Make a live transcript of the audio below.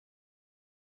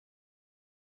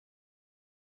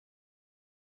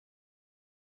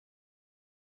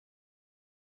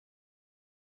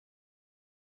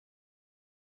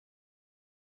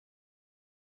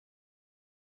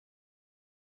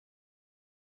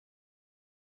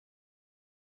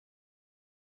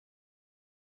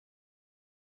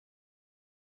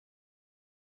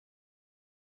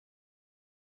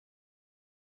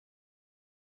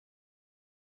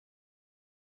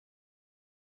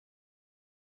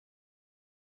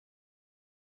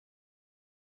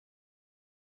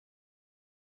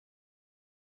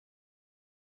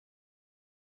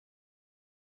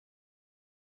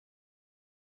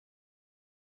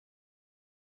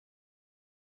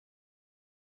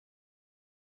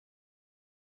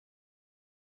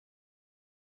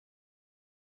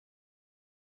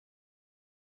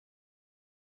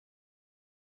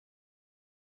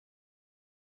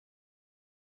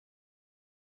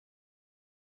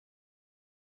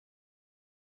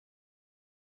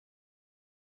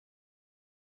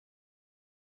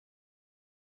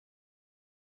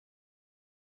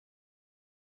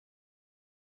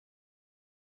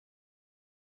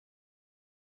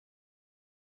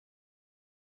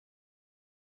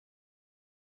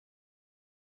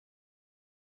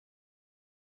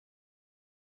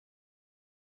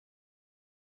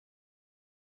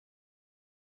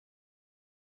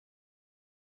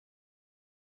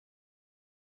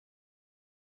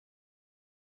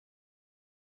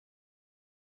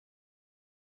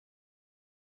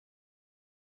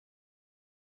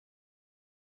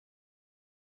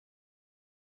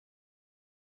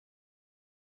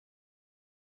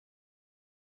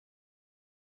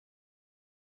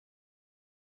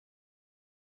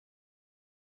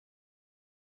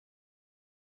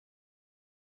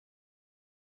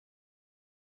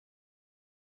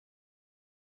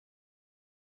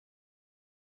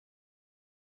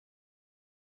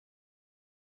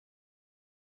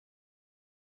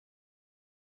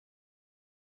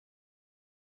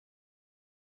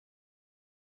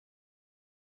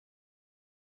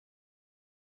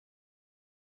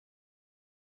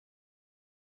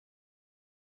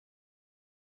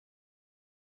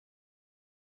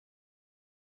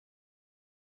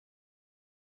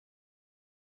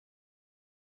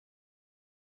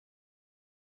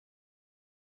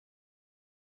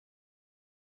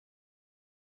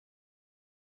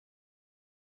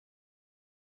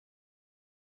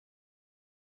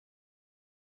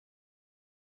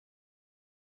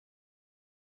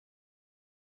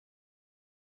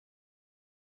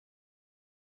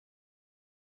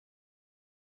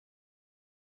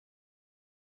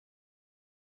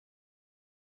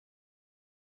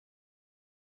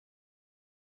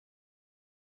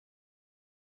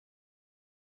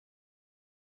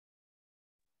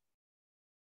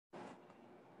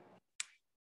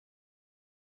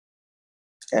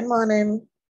Good morning.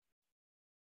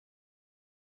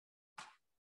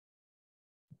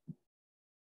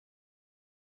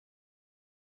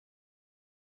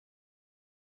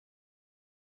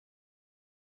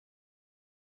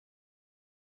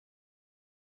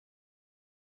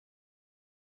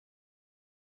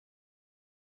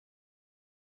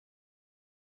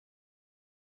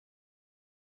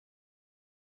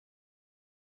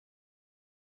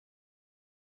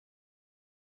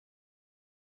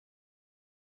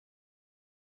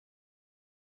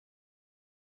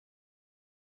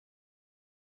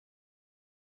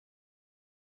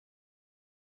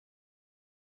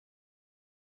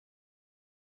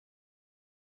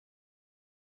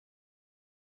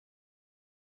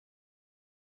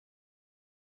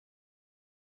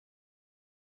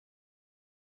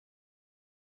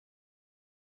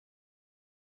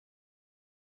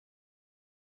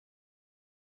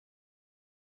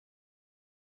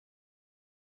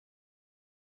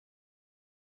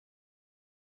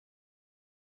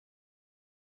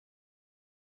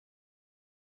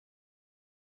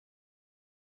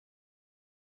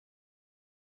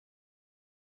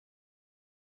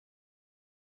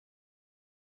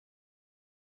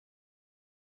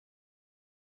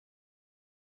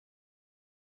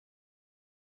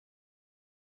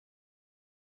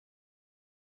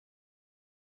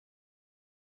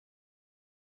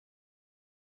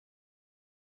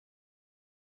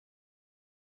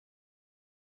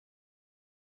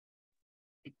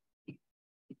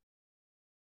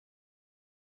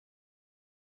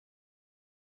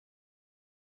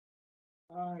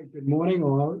 All right, good morning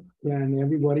all. Can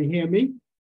everybody hear me?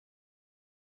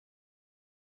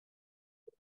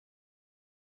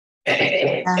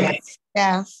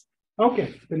 Yes.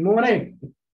 Okay, good morning.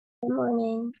 Good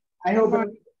morning. I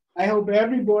hope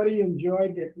everybody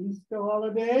enjoyed the Easter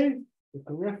holidays, the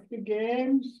Carifta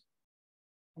games,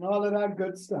 and all of that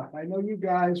good stuff. I know you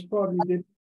guys probably didn't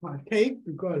partake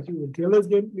because you were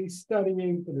diligently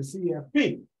studying for the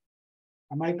CIFP.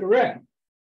 Am I correct?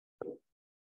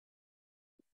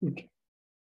 Okay.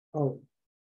 Oh.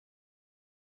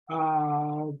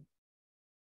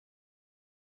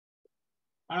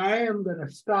 I am going to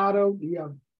start out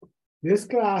this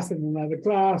class and another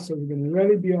class, so we're going to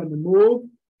really be on the move.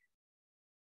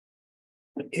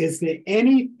 Is there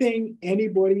anything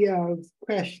anybody else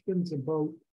questions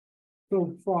about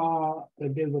so far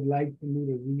that they would like for me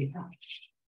to rehash?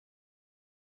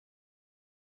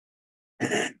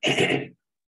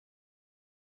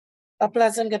 A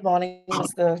pleasant good morning,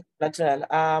 Mr. Littell.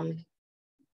 I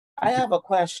have a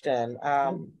question.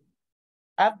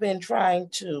 I've been trying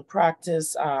to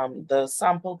practice the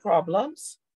sample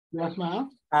problems. Yes, ma'am.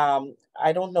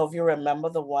 I don't know if you remember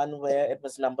the one where it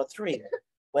was number 3,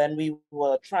 when we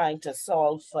were trying to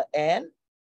solve for n,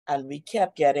 and we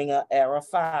kept getting an error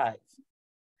 5.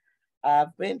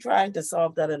 I've been trying to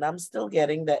solve that, and I'm still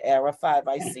getting the error 5.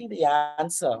 I see the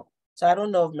answer. So I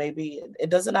don't know if maybe, it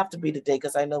doesn't have to be today,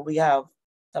 because I know we have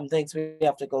some things we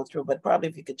have to go through, but probably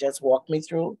if you could just walk me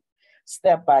through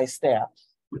step by step.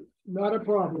 Not a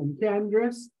problem.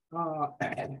 Candace, I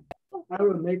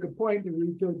will make a point to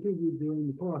reach out to you during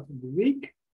the course of the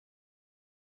week,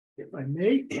 if I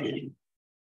may,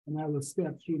 and I will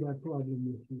step through that problem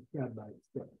with you step by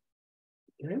step.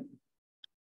 Okay?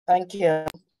 Thank you.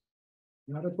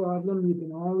 Not a problem. You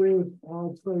can always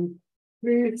also,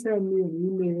 please send me an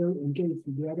email in case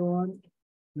you get on.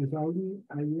 Without me,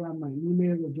 you have my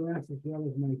email address as well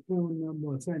as my phone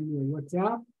number. Send me a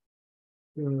WhatsApp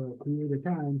to create a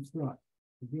time slot.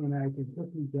 You and I can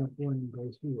quickly jump on and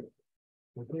go through it.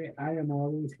 Okay, I am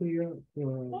always here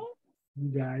for you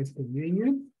guys'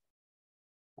 convenience.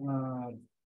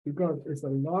 Because it's a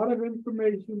lot of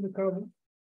information to cover.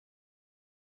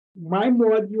 My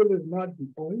module is not the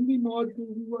only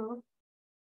module you have.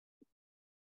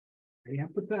 I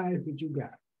empathize with you guys.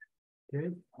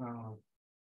 Okay.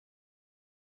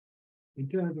 In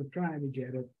terms of trying to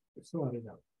get it sorted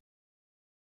out.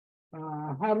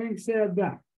 Having said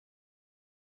that,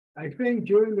 I think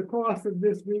during the course of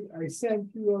this week, I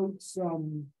sent you out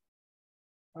some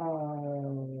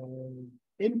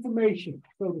information,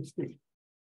 so to speak.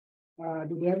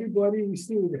 Did everybody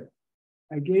receive it?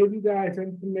 I gave you guys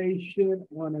information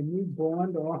on a new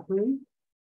bond offering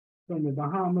from the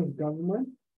Bahamas government.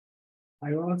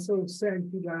 I also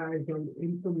sent you guys out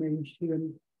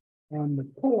information on the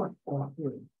port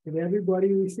offering. Did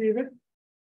everybody receive it?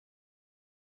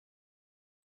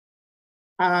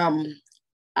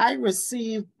 I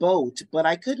received both, but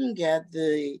I couldn't get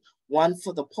the one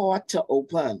for the port to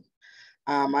open.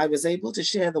 I was able to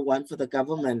share the one for the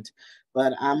government,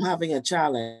 but I'm having a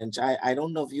challenge. I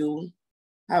don't know if you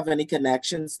have any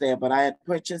connections there, but I had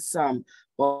purchased some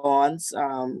bonds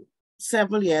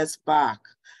several years back,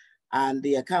 and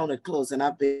the account had closed, and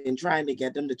I've been trying to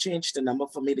get them to change the number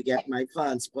for me to get my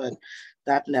funds, but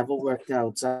that never worked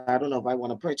out. So I don't know if I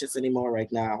want to purchase anymore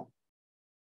right now.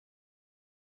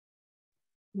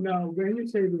 Now, when you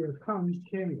say the account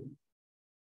changed,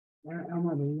 I'm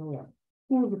at a lower.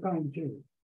 Whose account changed?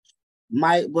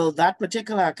 Well, that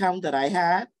particular account that I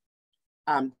had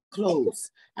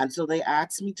closed. And so they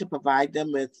asked me to provide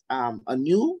them with a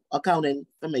new account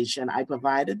information. I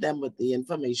provided them with the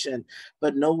information,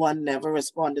 but no one never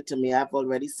responded to me. I've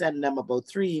already sent them about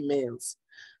 3 emails,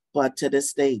 but to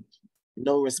this date,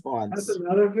 no response. That's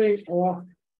another thing. Or,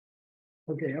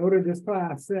 okay, out of this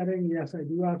class setting, yes, I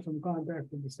do have some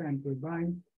contact with the Central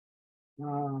Bank.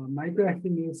 My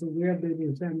question is, so where have they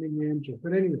been sending the interest?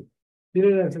 But anyway, did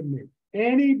it as admit.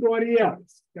 Anybody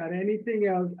else got anything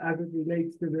else as it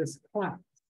relates to this class?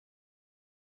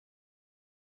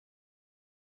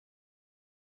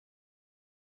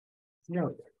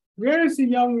 No. Where is the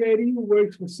young lady who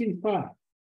works for CIFP?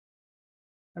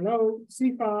 Hello,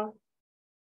 CIFP?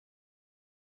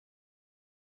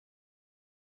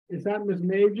 Is that Ms.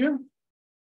 Major?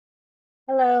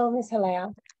 Hello, Miss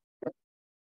Hilaire.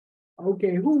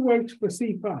 Okay, who works for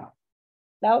CIFP?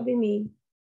 That would be me.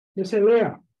 Ms.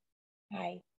 Hilaire.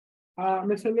 Hi.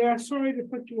 Ms. Hilaire, sorry to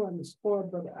put you on the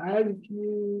spot, but as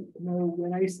you know,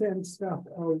 when I send stuff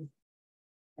out,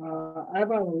 I've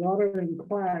had a lot of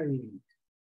inquiries.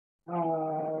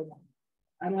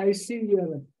 And I see that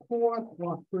the court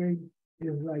offering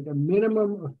is like a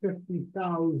minimum of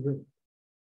 50,000.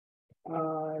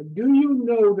 Do you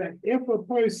know that if a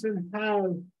person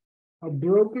has a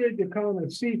brokerage account at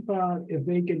CIFP, if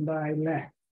they can buy less?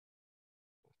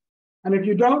 And if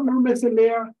you don't know Ms.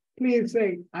 Hilaire, please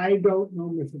say, I don't know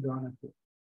Mr. Donovan.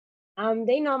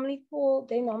 They normally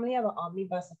have an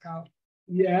omnibus account.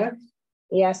 Yes.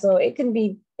 Yeah, so it could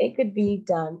be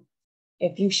done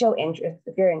if you show interest,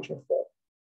 if you're interested.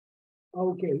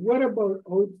 Okay, what about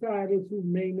outsiders who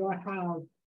may not have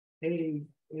a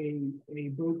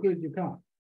brokerage account?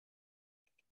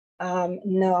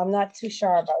 No, I'm not too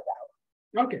sure about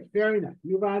that. Okay, fair enough.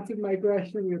 You've answered my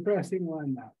question. We're pressing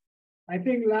one now. I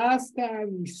think last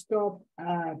time we stopped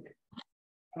at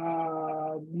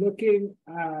looking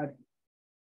at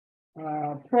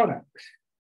products.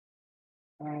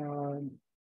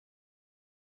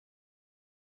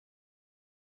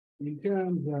 In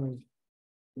terms of,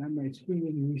 let my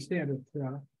screen reset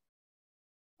itself.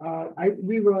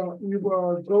 We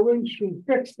were going through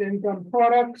fixed income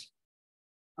products,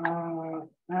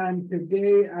 and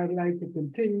today I'd like to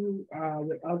continue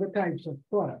with other types of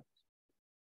products.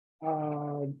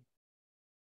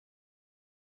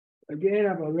 Again,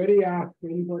 I've already asked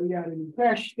anybody had any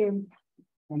questions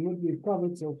on what we've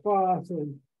covered so far. So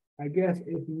I guess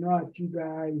if not, you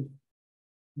guys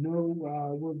know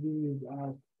we'll be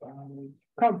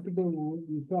comfortable with what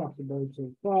we talked about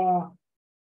so far.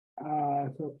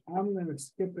 So I'm going to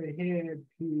skip ahead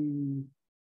to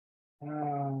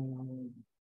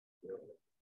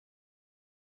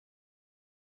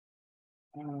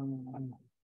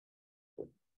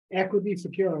equity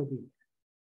securities.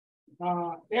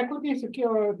 Equity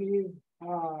securities,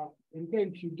 in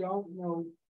case you don't know,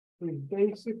 is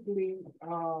basically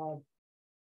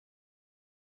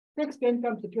fixed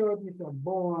income securities or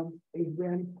bonds is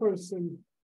when persons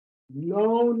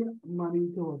loan money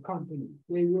to a company.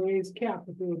 They raise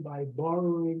capital by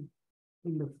borrowing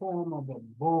in the form of a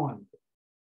bond.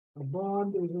 A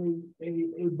bond is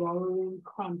a borrowing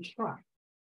contract.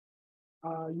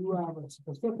 You have a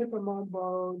specific amount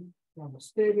borrowed, you have a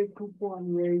stated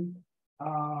coupon rate,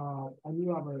 and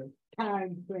you have a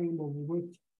time frame over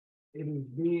which it is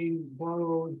being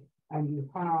borrowed, and you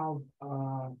have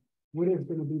what is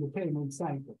going to be the payment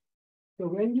cycle. So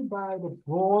when you buy the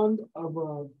bond of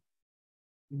a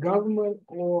government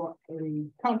or a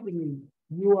company,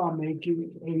 you are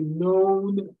making a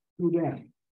loan to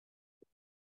them.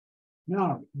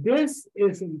 Now, this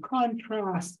is in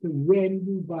contrast to when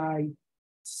you buy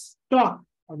stock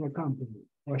of a company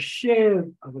or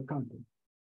shares of a company.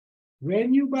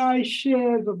 When you buy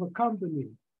shares of a company,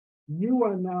 you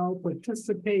are now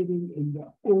participating in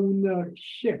the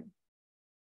ownership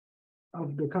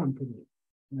of the company.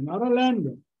 You're not a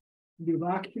lender. You've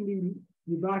actually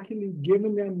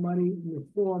given them money in the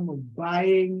form of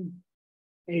buying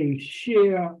a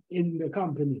share in the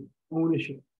company,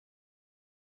 ownership.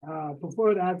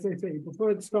 Preferred, as I say,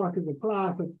 preferred stock is a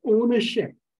class of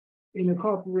ownership in a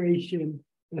corporation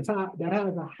that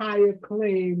has a higher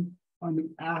claim on the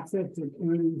assets and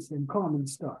earnings than common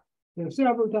stock. There are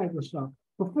several types of stock,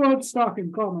 preferred stock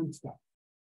and common stock.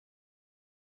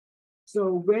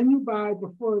 So when you buy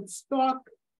preferred stock,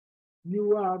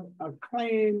 you have a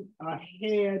claim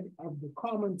ahead of the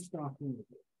common stock holder.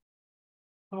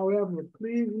 However,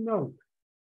 please note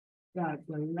that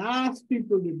the last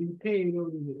people to be paid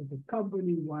over if the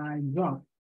company winds up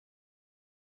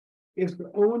is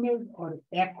the owners or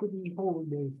the equity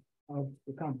holders of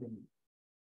the company.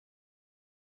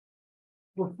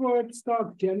 Preferred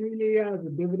stock generally has a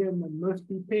dividend that must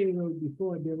be paid out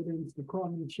before dividends to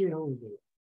common shareholders,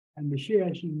 and the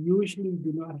shares usually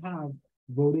do not have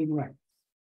voting rights.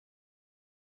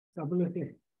 Couple of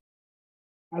things.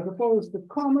 As opposed to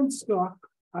common stock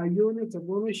are units of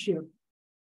ownership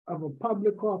of a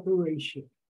public corporation.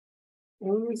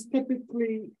 Owners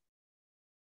typically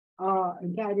are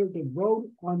entitled to vote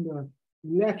on the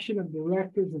election of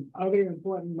directors and other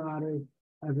important matters,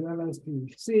 as well as to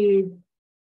receive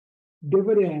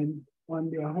dividend on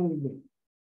their holding.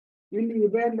 In the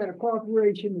event that a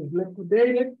corporation is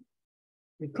liquidated,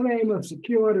 the claim of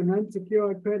secured and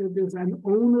unsecured creditors and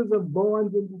owners of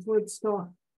bonds and preferred stock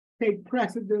take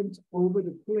precedence over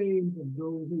the claims of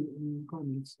those who own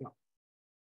common stock.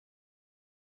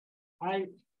 I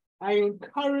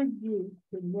encourage you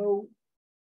to know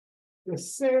the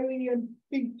salient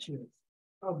features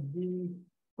of these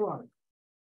products: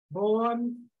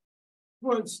 bond,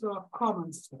 preferred stock,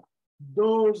 common stock.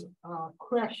 Those are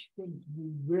questions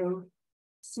we will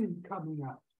see coming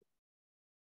out.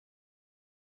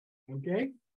 Okay?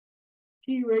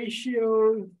 Key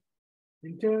ratios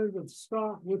in terms of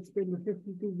stock, what's been the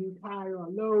 52-week high or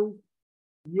low,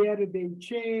 year-to-date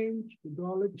change, the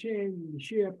dollar change, and the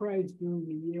share price during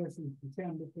the year since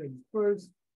December 31st.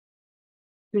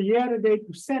 The year-to-date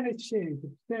percentage change, the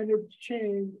percentage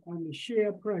change on the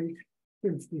share price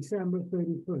since December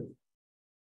 31st.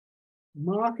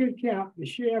 Market cap, the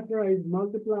share price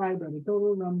multiplied by the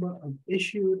total number of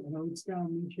issued and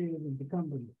outstanding shares of the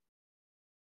company.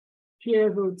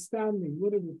 Shares outstanding,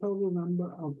 what is the total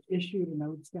number of issued and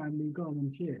outstanding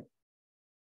common shares?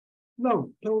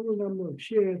 No, total number of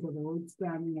shares that are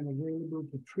outstanding and available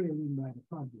for trading by the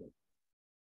public.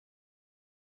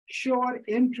 Short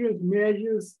interest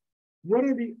measures, what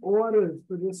are the orders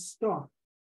for this stock?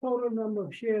 Total number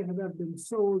of shares that have been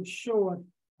sold short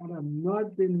and have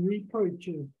not been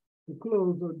repurchased to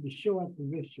close out the short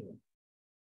position.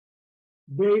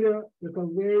 Beta, the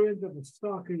covariance of a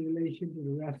stock in relation to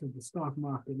the rest of the stock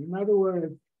market. In other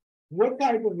words, what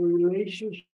type of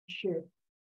relationship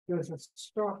does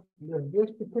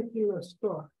this particular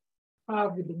stock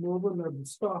have with the movement of the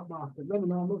stock market? When the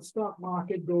normal stock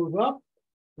market goes up,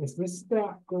 does this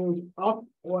stock goes up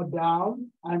or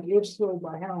down? And if so,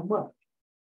 by how much?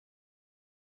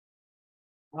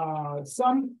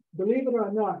 Believe it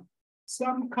or not,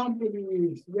 some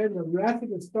companies, when the rest of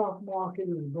the stock market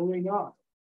is going up,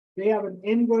 they have an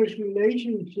inverse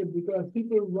relationship because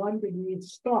people run to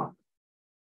these stocks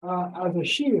as a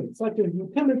shield, such as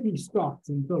utility stocks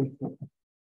and so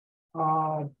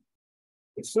forth.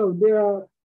 So their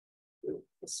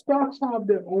stocks have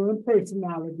their own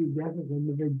personality just as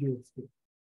individuals do.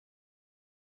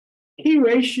 Key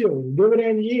ratio,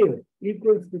 dividend yield,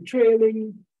 equals the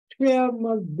trailing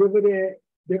 12-month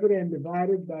dividend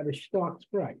divided by the stock's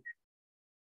price.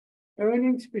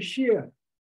 Earnings per share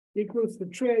equals the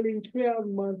trailing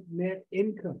 12-month net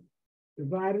income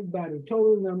divided by the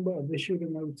total number of issued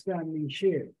and outstanding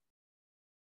shares.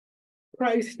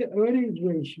 Price to earnings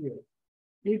ratio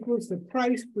equals the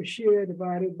price per share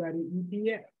divided by the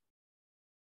EPS.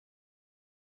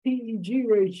 PEG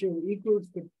ratio equals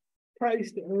the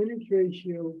price to earnings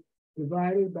ratio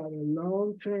divided by the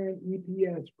long-term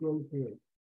EPS growth rate.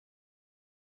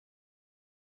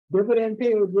 Dividend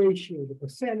payout ratio, the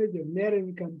percentage of net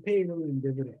income payable in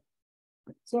dividend.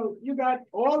 So you got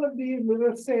all of these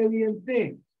little salient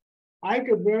things. I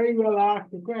could very well ask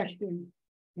the question,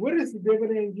 what is the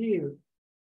dividend yield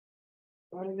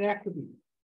on an equity?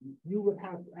 You would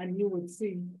have, and you would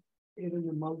see it in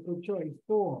a multiple choice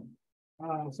form.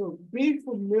 So be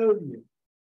familiar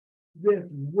with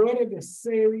what are the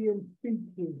salient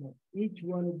features of each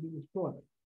one of these products.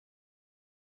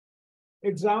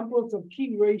 Examples of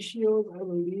key ratios, I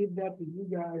will leave that to you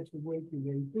guys to work your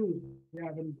way through. If you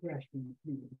have any questions,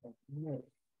 please.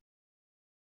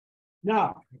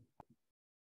 Now,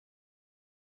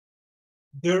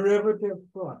 derivative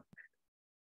products.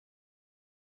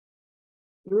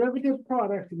 Derivative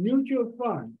products, mutual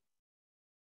fund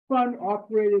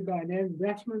operated by an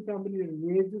investment company that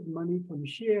raises money from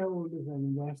shareholders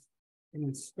and invests in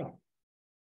its stock.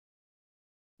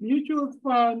 Mutual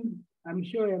fund, I'm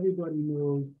sure everybody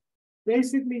knows,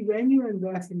 basically when you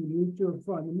invest in a mutual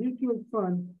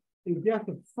fund is just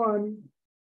a fund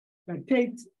that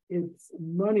takes its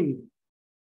money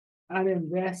and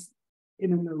invests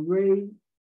in an array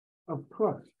of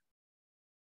products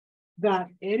that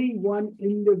any one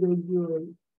individual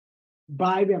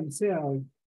by themselves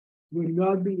will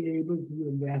not be able to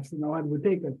invest in, or it would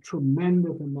take a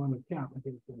tremendous amount of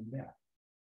capital to invest.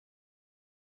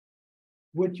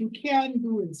 What you can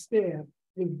do instead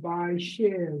is buy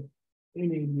shares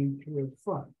in a mutual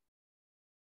fund.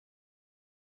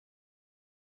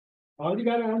 All you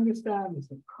got to understand is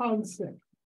the concept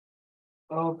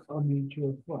of a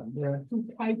mutual fund. There are two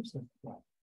types of funds.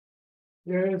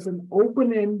 There is an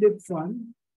open-ended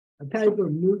fund, a type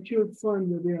of mutual fund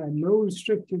where there are no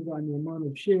restrictions on the amount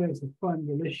of shares the fund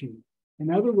will issue. In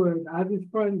other words, as this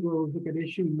fund grows, it can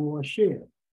issue more shares.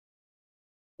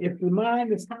 If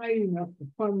demand is high enough, the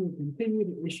fund will continue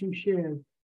to issue shares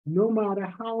no matter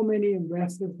how many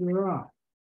investors there are.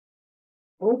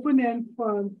 Open-end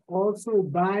funds also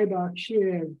buy back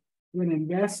shares when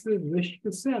investors wish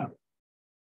to sell.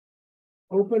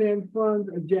 Open-end funds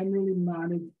are generally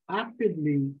managed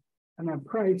actively and are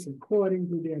priced according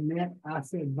to their net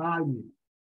asset value.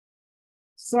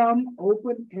 Some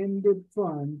open-ended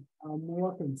funds are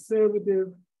more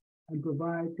conservative and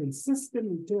provide consistent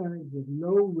returns with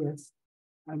low risk,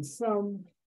 and some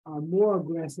are more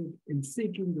aggressive in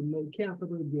seeking to make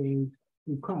capital gains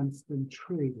through constant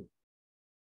trading.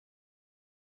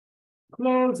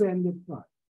 Closed-ended funds.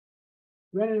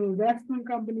 When an investment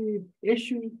company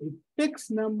issues a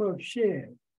fixed number of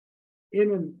shares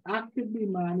in an actively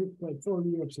managed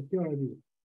portfolio of securities,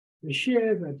 the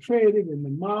shares are traded in the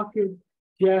market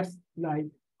just like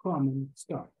common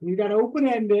stock. You got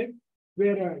open-ended,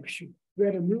 where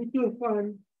the mutual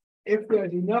fund, if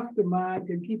there's enough demand,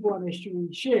 can keep on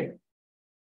issuing shares.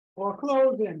 Or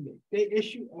closed-ended, they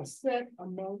issue a set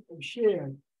amount of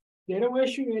shares. They don't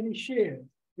issue any shares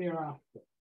thereafter.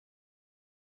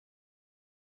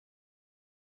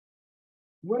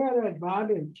 What are the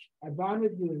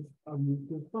advantages of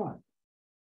mutual funds?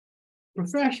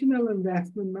 Professional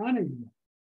investment management,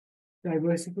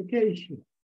 diversification,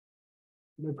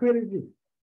 liquidity,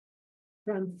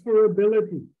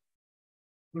 transferability,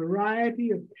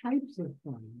 variety of types of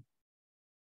funds,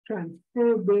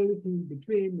 transferability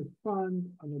between the funds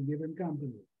of a given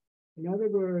company. In other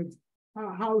words,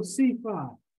 how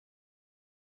CIFP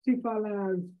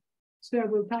has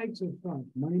several types of funds: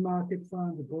 money market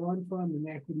funds, a bond fund, and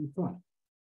equity fund.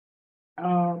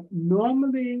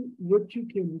 Normally, what you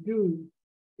can do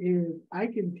is I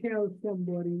can tell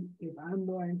somebody, if I'm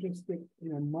more interested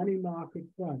in a money market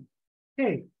fund,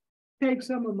 hey, take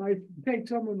some of my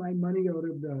money out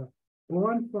of the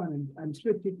bond fund and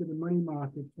switch it to the money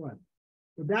market fund.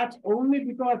 But that's only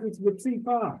because it's with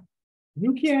CIFP.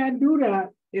 You can't do that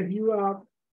if you are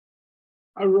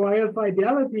a Royal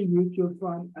Fidelity mutual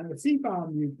fund and a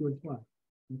CIFP mutual fund.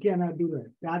 You cannot do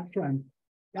that.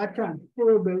 That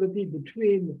transferability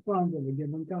between the funds of a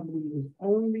given company is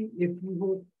only if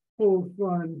you hold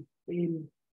funds in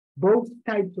both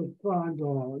types of funds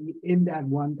or in that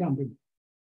one company.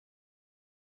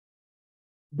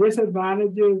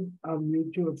 Disadvantages of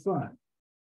mutual funds.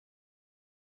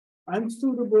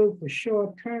 Unsuitable for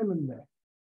short-term investment.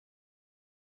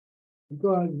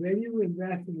 Because when you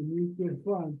invest in a mutual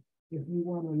fund, if you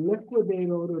want to liquidate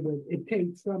out of it, it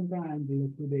takes some time to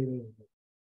liquidate out of it.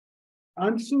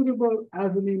 Unsuitable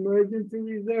as an emergency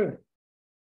reserve.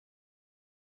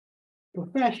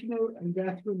 Professional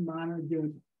investment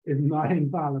management is not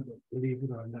infallible, believe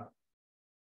it or not.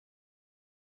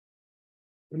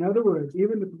 In other words,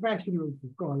 even the professionals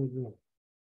will call it wrong.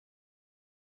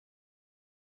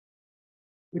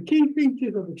 The key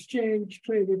features of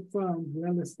exchange-traded funds,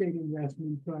 real estate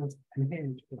investment trusts, and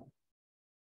hedge funds.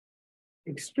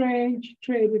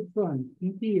 Exchange-traded funds,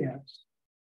 ETFs,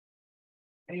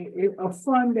 a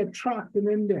fund that tracks an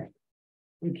index.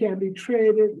 It can be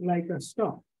traded like a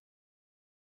stock.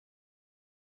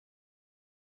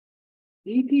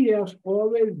 ETFs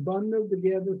always bundle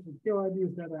together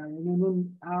securities that are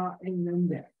in an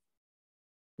index.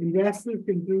 Investors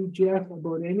can do just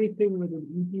about anything with an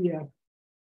ETF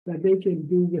that they can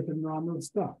do with a normal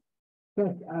stock,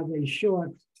 such as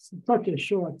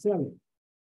short selling.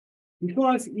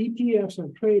 Because ETFs are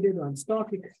traded on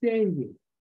stock exchanges,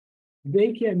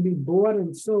 they can be bought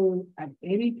and sold at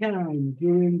any time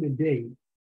during the day,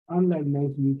 unlike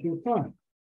most mutual funds.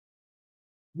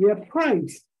 Their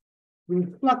price will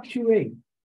fluctuate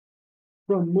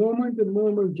from moment to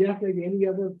moment, just like any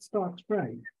other stock's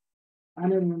price.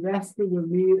 And an investor will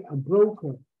need a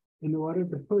broker in order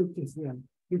to purchase them,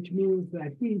 which means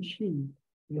that she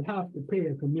will have to pay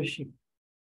a commission.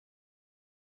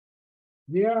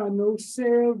 There are no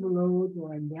sales loads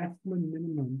or investment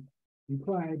minimums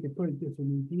required to purchase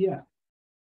an ETF.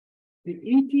 The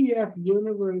ETF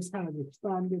universe has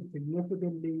expanded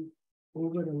significantly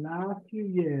over the last few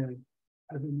years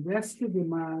as investor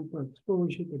demand for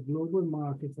exposure to global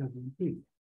markets has increased.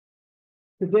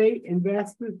 Today,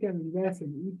 investors can invest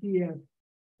in ETFs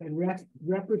that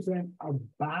represent a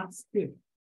basket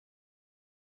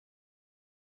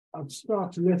of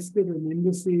stocks listed in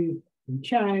indices in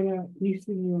China,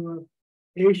 Eastern Europe,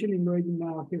 Asian emerging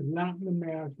markets, Latin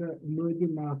America,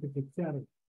 emerging markets, etc.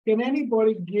 Can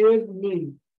anybody give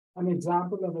me an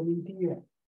example of an ETF?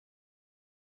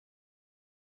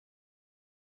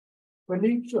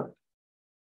 Felicia,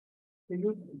 can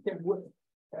you get what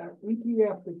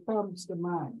ETF that comes to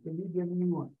mind? Can you give me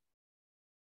one?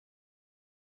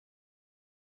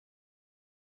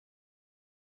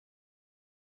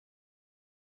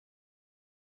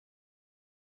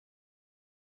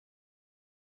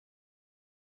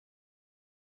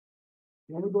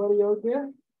 Anybody out there?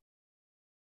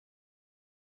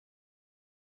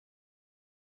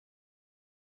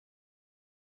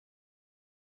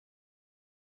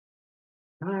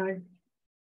 Hi.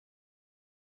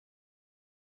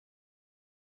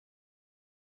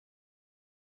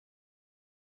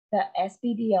 The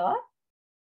SPDR?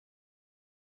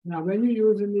 Now, when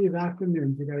you're using these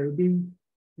acronyms, you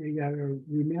gotta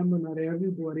remember not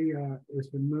everybody is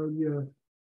familiar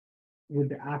with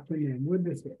the acronym. What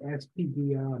does the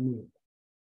SPDR mean?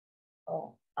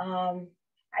 Oh,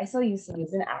 I so used to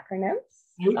using acronyms.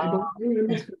 I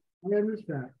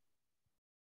understand.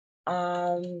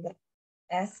 The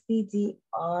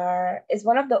SPDR is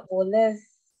one of the oldest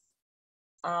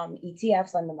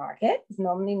ETFs on the market. It's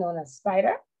normally known as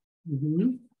SPDR.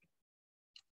 Mm-hmm.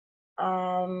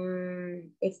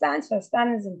 It stands for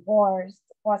Standards and Poor's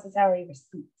Depository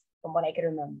Receipt, from what I can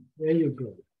remember. There you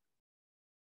go.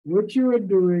 What you are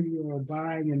doing, you are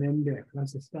buying an index.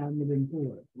 That's a Standard and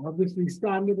Poor's. Obviously,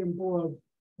 Standard and Poor's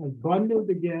has bundled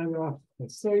together a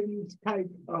certain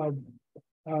type of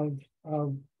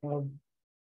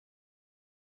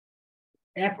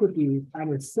equity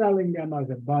and is selling them as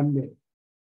a bundle.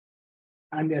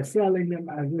 And they're selling them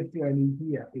as if they're an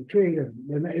ETF. They trade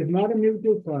them. It's not a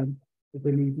mutual fund, it's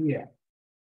an ETF.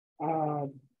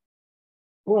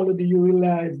 Paula, do you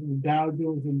realize the Dow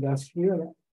Jones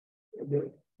Industrial?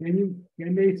 When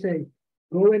they say,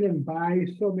 go in and buy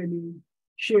so many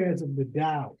shares of the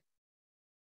Dow,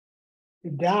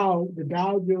 the Dow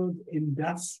Jones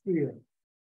Industrial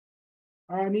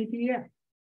are an ETF.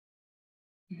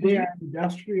 They are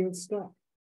industrial stock.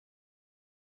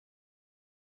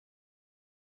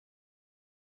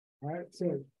 All right,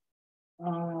 so,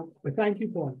 but thank you,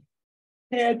 Paul.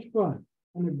 Hedge fund,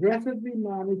 an aggressively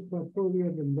managed portfolio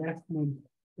of investments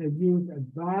that use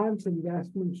advanced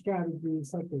investment strategies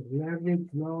such as leverage,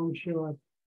 long, short,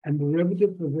 and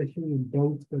derivative position in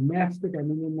both domestic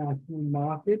and international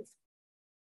markets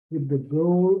with the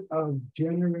goal of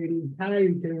generating high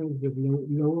returns with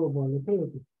lower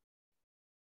volatility.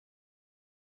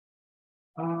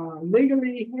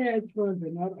 Legally, hedge funds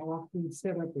are not often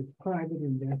set up as private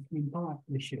investment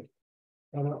partnerships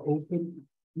that are open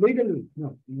legally.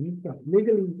 No,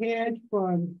 legally, hedge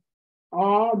funds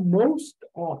are most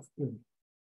often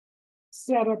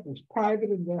set up as private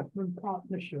investment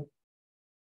partnerships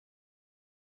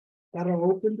that are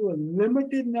open to a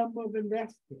limited number of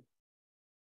investors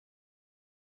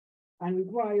and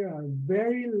require a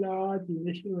very large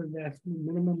initial investment,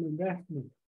 minimum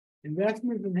investment.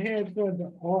 Investments in hedge funds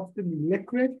are often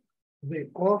liquid. They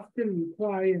often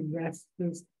require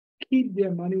investors keep their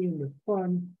money in the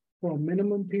fund for a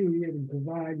minimum period and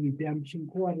provide redemption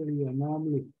quarterly or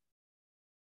normally.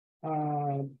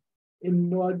 In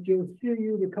Module 3,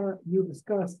 you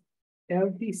discussed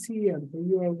LTCM, so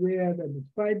you are aware that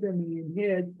despite them being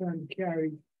hedge funds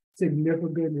carry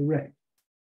significant risk.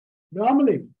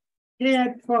 Normally,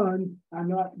 hedge funds are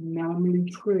not normally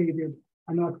traded,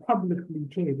 are not publicly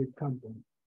traded companies.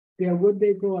 They are what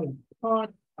they call a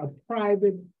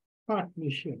private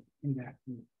partnership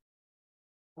investment.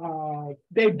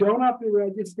 They don't have to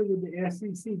register with the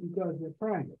SEC because they're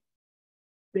private.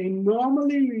 They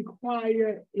normally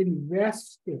require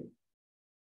investors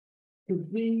to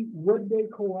be what they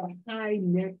call a high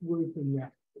net worth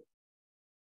investor.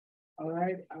 All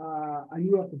right, and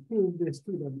you have to prove this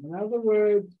to them. In other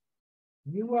words,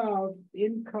 you have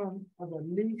income of at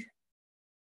least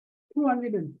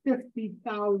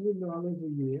 $250,000 a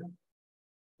year,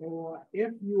 or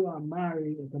if you are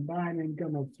married, a combined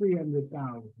income of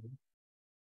 $300,000,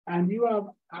 and you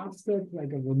have assets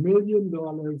like of $1 million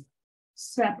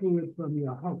separate from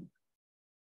your home.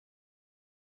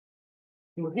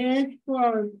 So hedge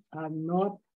funds are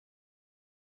not,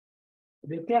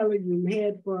 they're telling you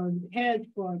hedge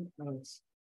funds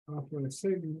or for a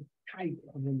certain type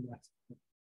of investment,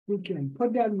 who can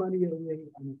put that money away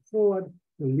and afford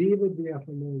to leave it there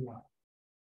for a little while.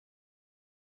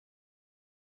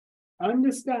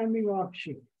 Understanding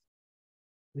options.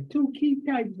 The two key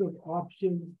types of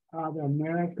options are the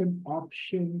American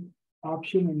option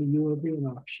and the European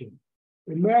option.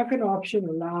 The American option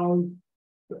allows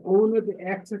the owner to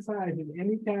exercise at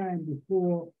any time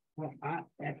before or at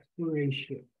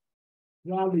expiration,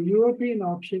 while the European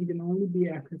option can only be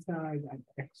exercised at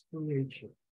expiration.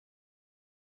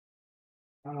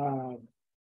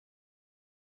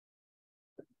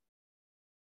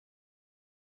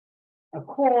 A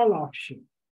call option,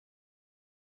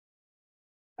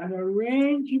 an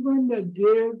arrangement that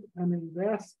gives an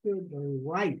investor the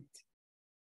right,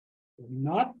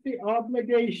 not the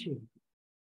obligation,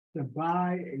 to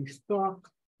buy a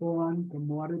stock, bond,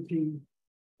 commodity,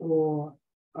 or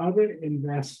other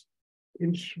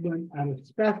instrument at a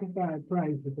specified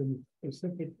price within a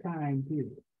specific time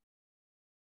period.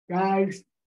 Guys,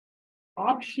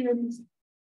 options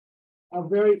are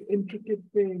very intricate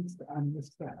things to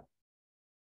understand.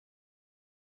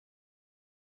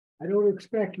 I don't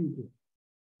expect you to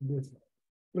this,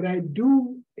 but I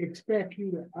do expect you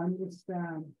to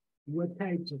understand what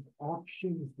types of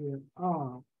options there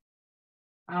are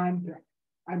and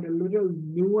the little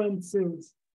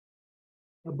nuances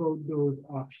about those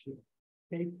options.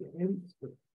 Take the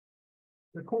instance,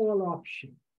 the call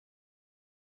option.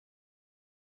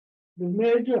 The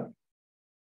major.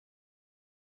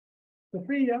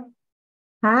 Sophia.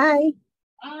 Hi.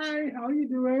 Hi, how you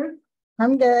doing?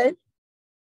 I'm good.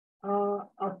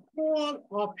 A call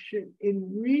option,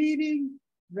 in reading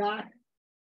that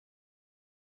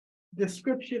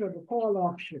description of the call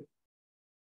option,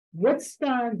 what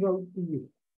stands out to you?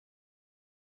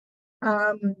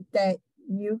 That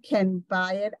you can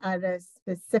buy it at a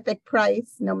specific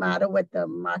price, no matter what the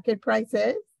market price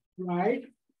is. Right.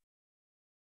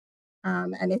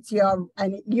 And it's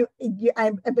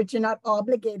but you're not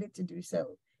obligated to do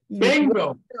so.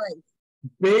 Bingo.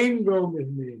 Bingo, Ms.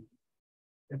 Lee.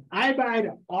 If I buy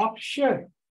the option,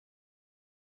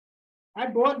 I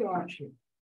bought the option.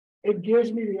 It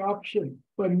gives me the option,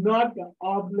 but not the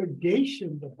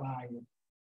obligation to buy it.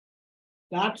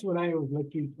 That's what I was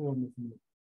looking for, Ms. Lee.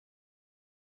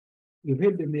 You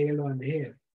hit the nail on the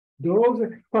head. Those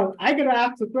are, well, I gotta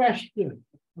ask the question.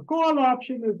 A call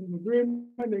option is an agreement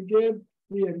that gives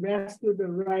the investor the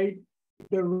right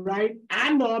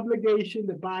and the obligation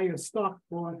to buy a stock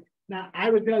bond. Now, I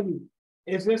would tell you,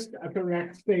 is this a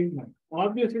correct statement?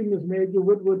 Obviously, Ms. Major,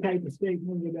 what type of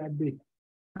statement would that be?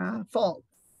 False.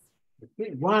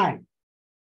 Why?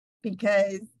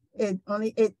 Because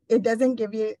it doesn't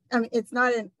give you, I mean, it's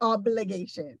not an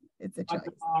obligation. It's a choice.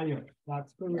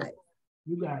 That's correct. Right.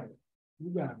 You got it.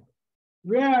 You got it.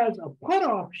 Whereas a put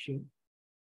option,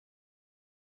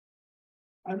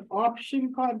 an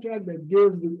option contract that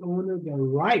gives the owner the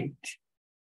right.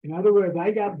 In other words,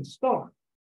 I got the stock,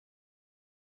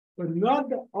 but not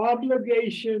the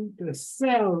obligation to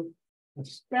sell a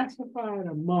specified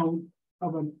amount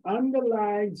of an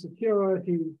underlying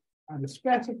security at a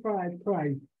specified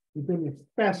price within a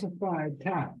specified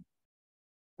time.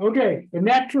 Okay,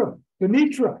 Denitra,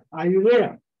 are you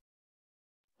there?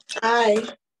 Hi.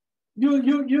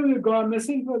 You gone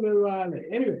missing for a little while.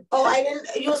 Anyway. Oh, I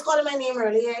didn't. You was calling my name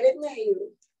earlier. I didn't hear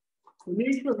you.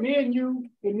 Denitra, me and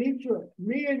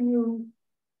you,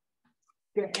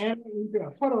 to enter into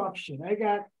a put option. I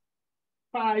got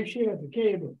 5 shares of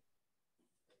cable.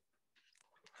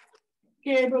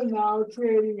 Cable now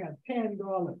trading at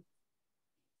 $10.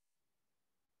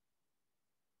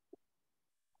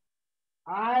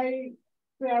 I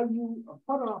sell you a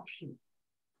put option.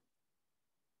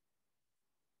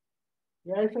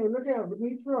 Yeah, so look at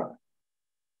Denitra.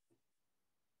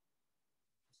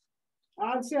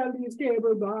 I'll sell these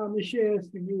cable Bahama shares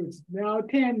to you. It's now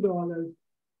 $10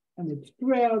 and it's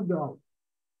 $12.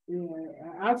 Yeah,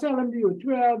 I'll sell them to you at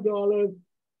 $12.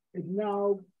 It's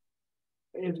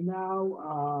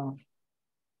now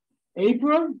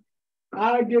April.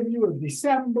 I'll give you a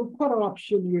December put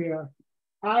option where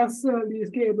I'll sell these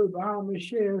cable Bahama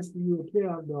shares to you at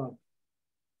 $12.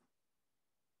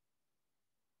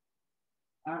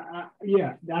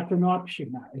 Yeah, that's an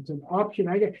option now. It's an option.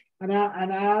 I'll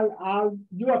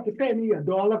you have to pay me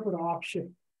 $1 for the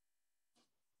option.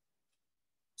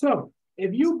 So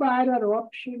if you buy that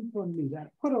option from me,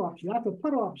 that put option, that's a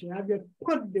put option. I just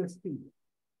put this to you.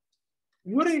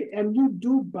 And you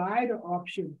do buy the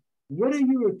option, what are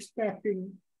you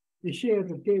expecting the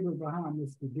shares of Cable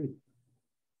Bahamas to do?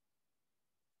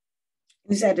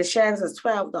 You said the shares is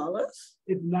 $12.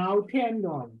 It's now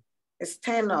 $10. It's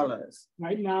 $10.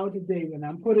 Right now today, when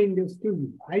I'm putting this to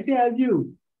you, I tell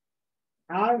you,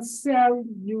 I'll sell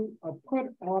you a put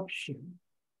option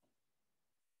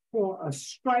for a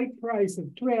strike price of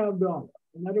 $12.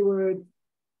 In other words,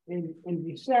 in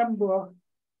December,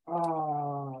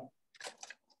 I'll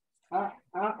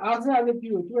sell it to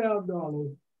you at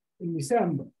 $12 in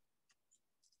December.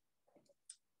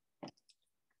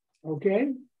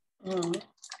 Okay?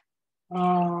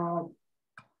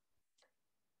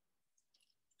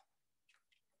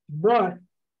 But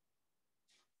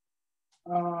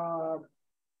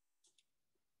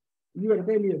you gotta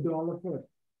pay me $1 for it,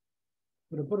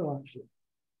 for the put option.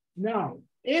 Now,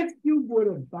 if you were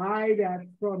to buy that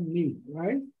from me,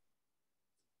 right?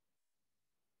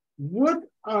 What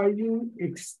are you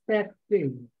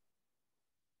expecting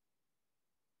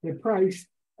the price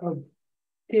of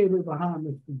Cable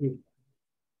Bahamas to be?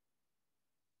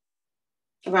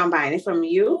 If I'm buying it from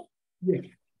you? Yes.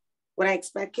 What I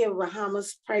expect Cable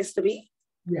Bahamas price to be?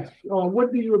 Yes. Or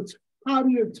how do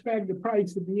you expect the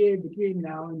price to be between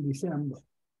now and December?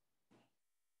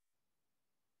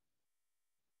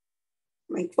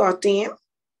 Like 14.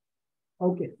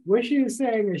 Okay. What she is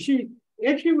saying is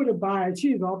if she were to buy it,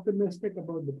 she's optimistic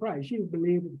about the price. She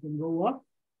believes it can go up,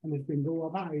 and it can go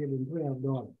up higher than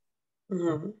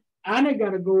 $12. And it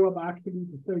got to go up actually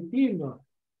to $13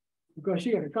 because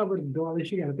she got to cover the dollar.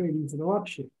 She got to pay me for the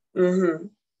option.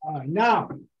 Now,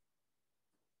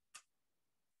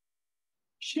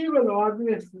 she will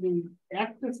obviously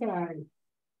exercise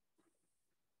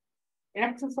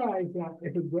that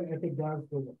if it does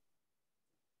go up.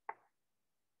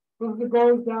 If it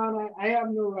goes down, I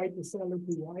have no right to sell it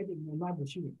to you. I didn't know not that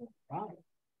she was going to buy it.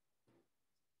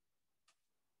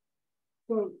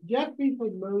 So just be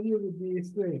familiar with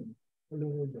these things a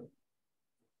little bit.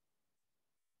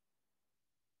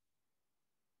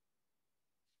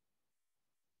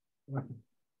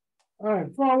 All right,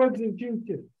 forwards and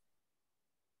futures.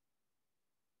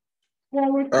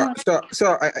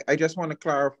 So I just want to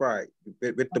clarify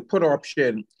with the put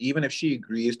option, even if she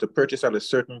agrees to purchase at a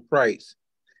certain price,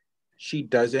 she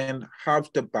doesn't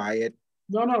have to buy it.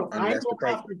 No, I don't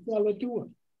have to sell it to her.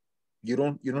 You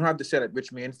don't have to sell it,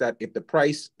 which means that if the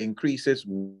price increases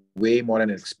way more than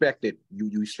expected,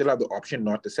 you still have the option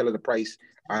not to sell at the price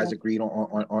as agreed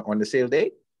on the sale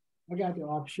date. I got the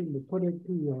option to put it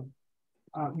to you.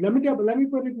 Let me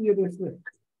put it to you this way.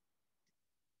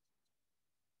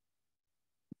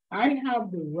 I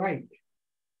have the right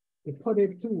to put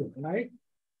it to her, right?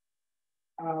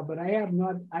 But I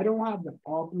don't have the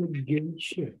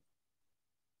obligation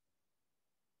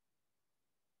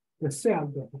to sell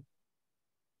them.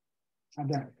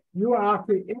 You are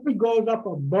asking if it goes up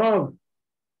above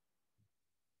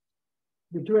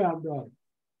the $12.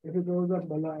 If it goes up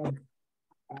below,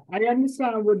 I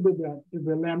understand what the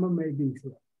dilemma may be.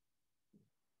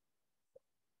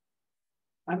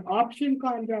 An option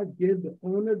contract gives the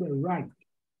owner the right.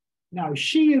 Now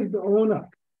she is the owner.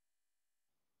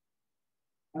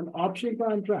 An option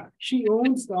contract. She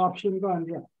owns the option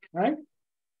contract, right?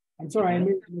 I'm sorry, I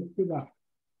made a mistake up.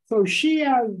 So she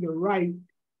has the right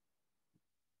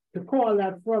to call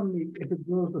that from me if it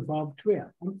goes above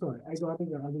 12. I'm sorry, I got it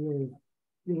the other way around.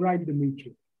 You're right,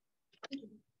 Dimitri.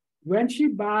 When she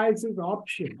buys his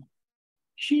option,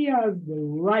 she has the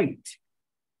right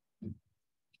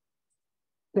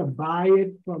to buy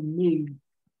it from me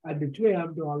at the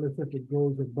 $12 if it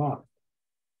goes above.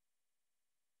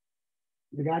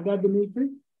 You got that, Dimitri?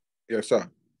 Yes, sir.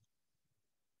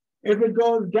 If it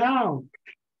goes down,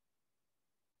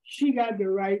 she got the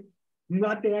right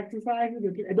not to exercise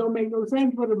it. It don't make no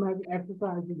sense for them to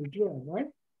exercise the 12,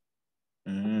 right? I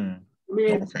mean,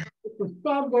 if the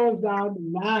stock goes down to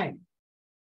 9,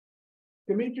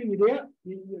 Dimitri, you there?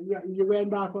 You went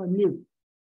back on mute.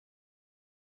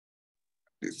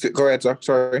 Go ahead, sir.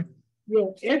 Sorry.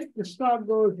 Yeah, if the stock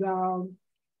goes down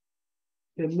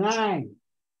to 9,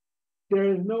 there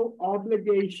is no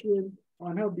obligation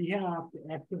on her behalf to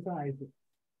exercise it.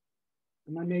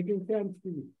 Am I making sense to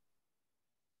you?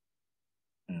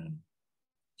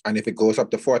 And if it goes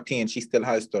up to 14, she still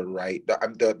has the right.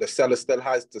 The seller still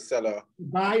has to sell a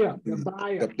the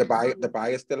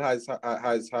buyer still has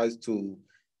to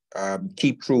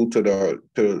keep true to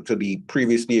the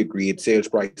previously agreed sales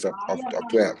price of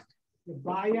 12. The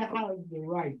buyer has the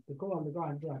right to call the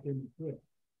contract in the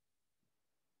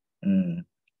 12.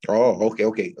 Oh,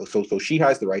 okay. So she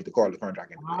has the right to call the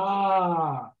contract in the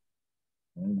 12.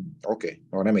 Okay.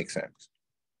 Oh, that makes sense.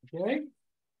 Okay.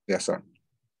 Yes, sir.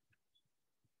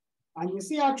 And you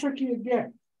see how tricky it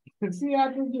gets.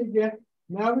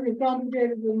 Now we can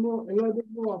complicate it a little bit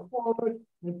more forward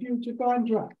and future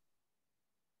contract.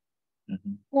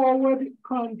 Forward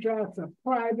contracts are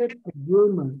private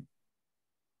agreements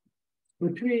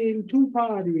between two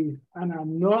parties and are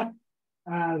not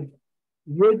as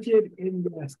rigid in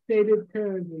their stated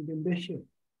terms and conditions.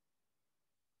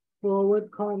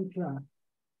 Forward contracts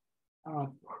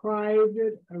are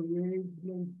private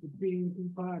arrangements between two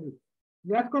parties.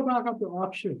 Let's go back up to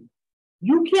options.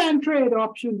 You can't trade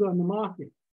options on the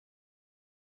market.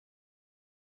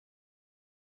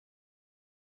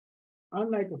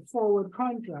 Unlike a forward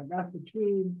contract, that's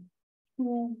between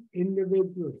two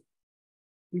individuals.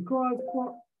 Because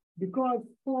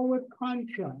forward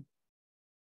contracts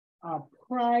are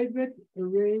private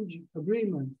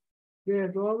agreements,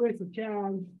 there's always a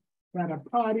chance that a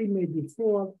party may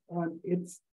default on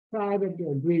its side of the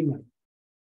agreement.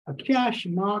 A cash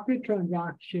market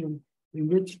transaction in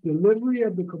which delivery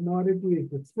of the commodity is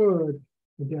deferred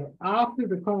until after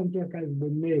the contract has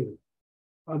been made.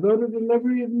 Although the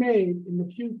delivery is made in the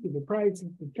future, the price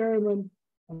is determined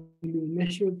on the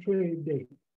initial trade date.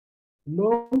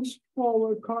 Most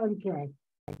forward contracts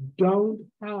don't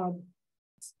have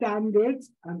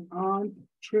standards and aren't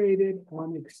traded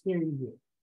on exchanges.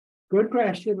 Good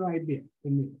question right there for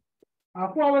me.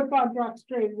 Our forward contracts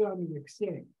traded on an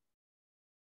exchange.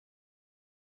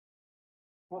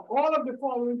 All of the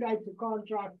following types of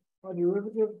contracts or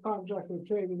derivative contracts are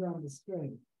traded on the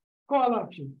exchange. Call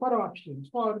options, put options,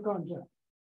 forward contracts.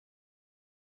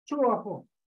 True or false?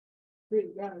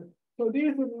 So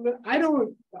these are, I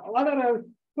don't, what are the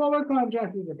forward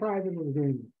contracts is a private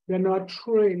agreement. They're not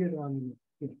traded on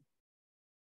the exchange.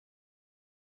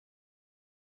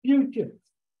 Futures.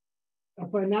 A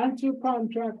financial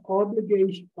contract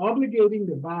obligating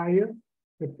the buyer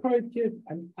to purchase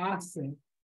an asset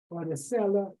or the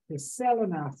seller to sell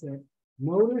an asset.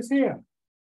 Notice here,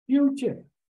 future,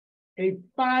 a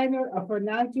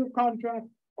financial contract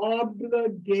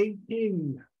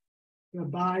obligating the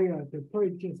buyer to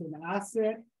purchase an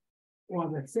asset or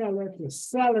the seller to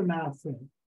sell an asset,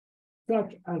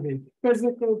 such as a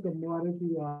physical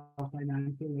commodity or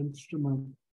financial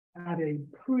instrument at a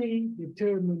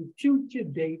predetermined future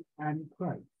date and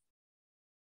price.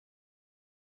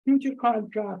 Future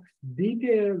contracts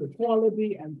detail the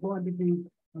quality and quantity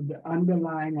of the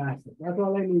underlying asset. That's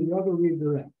all I need. You have to read the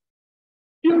rest.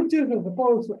 Futures as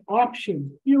opposed to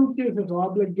options. Futures is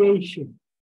obligation.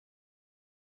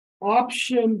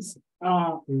 Options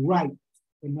are rights,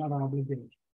 but not obligation.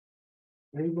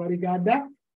 Everybody got that?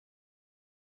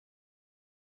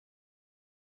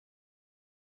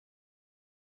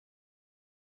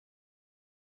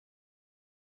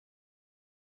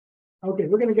 Okay,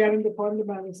 we're going to get into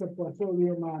fundamentals of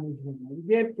portfolio management. We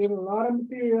get in a lot of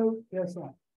material. Yes, sir.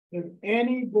 If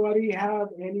anybody have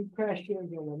any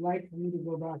questions or would like for me to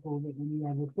go back over any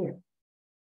other thing.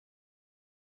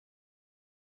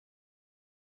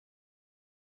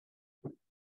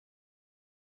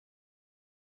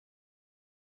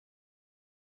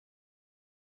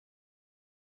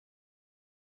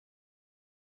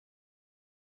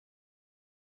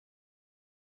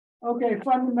 Okay,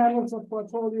 fundamentals of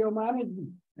portfolio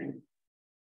management.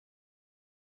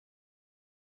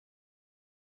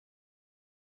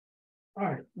 All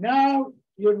right, now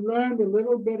you've learned a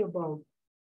little bit about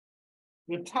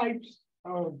the types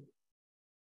of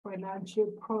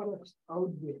financial products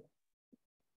out there.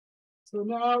 So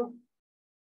now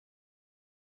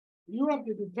you have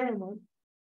to determine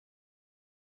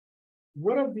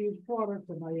what of these products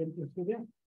am I interested in?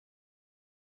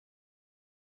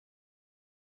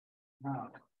 Now,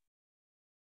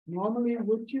 normally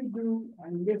what you do,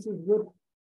 and this is what,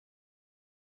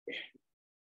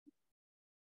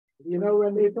 you know,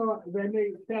 when they tell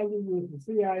you the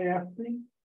CIFP,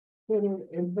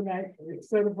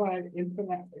 certified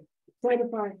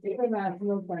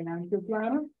international financial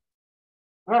planner.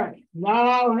 All right,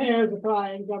 now here's the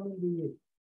client coming to you.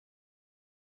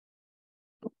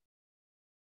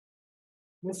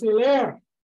 Miss Hilaire.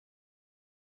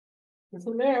 Miss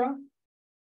Hilaire.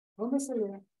 Oh, Miss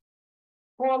Hilaire.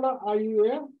 Paula, are you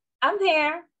here? I'm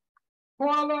here.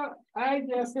 Paula, I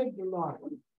just hit the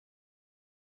lottery.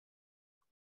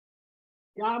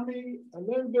 Got me a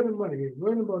little bit of money.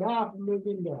 We're about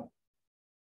 $500,000.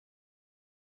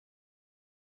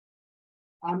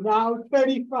 I'm now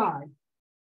 35.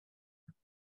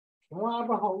 Don't have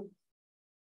a house.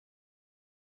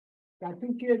 Got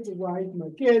 2 kids to raise. My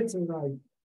kids are like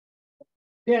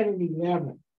 10 and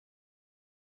 11.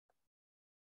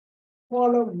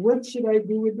 Paula, what should I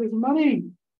do with this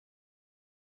money?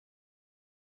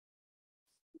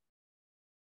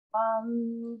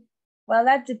 Well,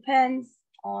 that depends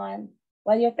on,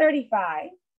 well, you're 35.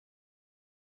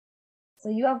 So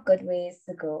you have good ways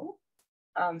to go.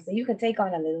 So you can take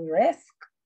on a little risk.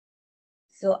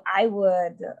 So I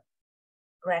would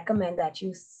recommend that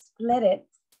you split it,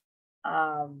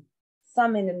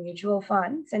 some in a mutual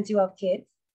fund, since you have kids.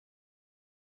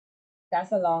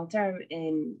 That's a long-term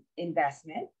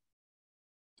investment.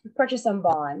 Purchase some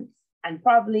bonds and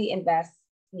probably invest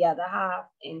the other half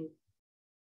in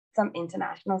some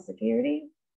international security.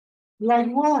 Like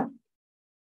what?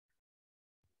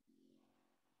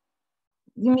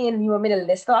 You mean you want me to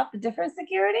list off the different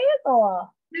securities, or?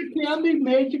 It can be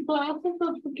major classes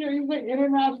of securities, like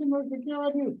international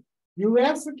securities,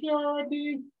 U.S.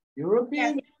 securities,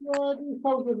 European securities,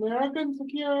 South American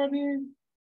securities.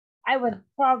 I would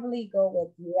probably go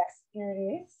with U.S.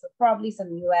 securities, so probably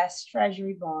some U.S.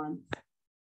 Treasury bonds,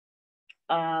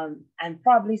 and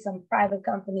probably some private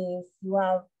companies. You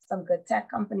have some good tech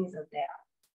companies out there,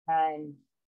 and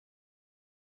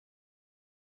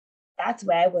that's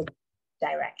where I would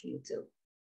direct you to.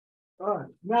 All right,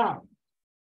 now,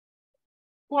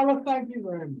 Paula, thank you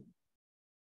very much.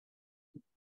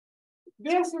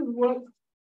 This is what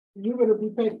you're going to be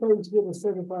faced with a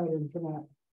certified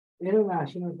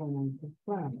international financial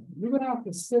planner. You're going to have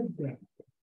to sit there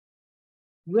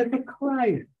with a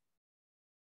client,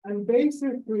 and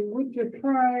basically what you're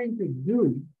trying to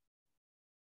do,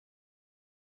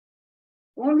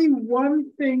 only one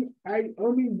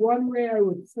way I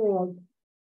would solve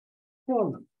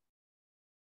Paula.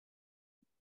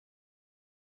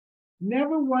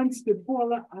 Never once did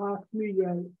Paula ask me,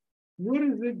 well, what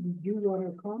is it you want to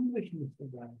accomplish,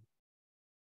 Mr. Brown?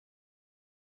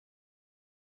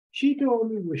 She told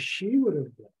me what she would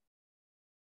have done.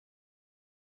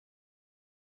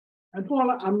 And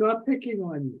Paula, I'm not picking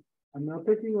on you. I'm not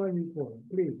picking on you, Paula,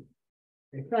 please.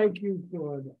 I thank you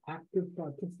for the active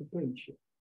participation.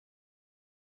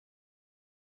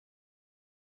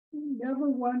 Never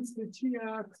once did she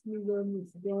ask me, well,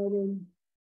 Mr. Gordon,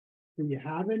 do you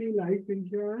have any life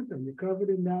insurance? Are you covered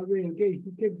in that way? Okay,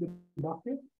 you take the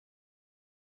bucket.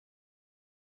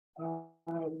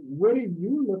 What are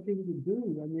you looking to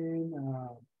do? I mean,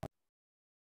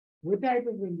 what type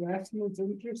of investments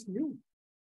interest you?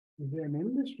 Is there an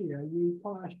industry? Are you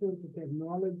partial to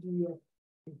technology?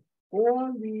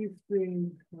 All these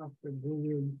things have to go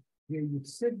in where you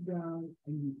sit down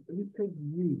and you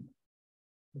interview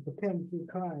the potential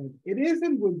client. It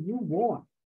isn't what you want.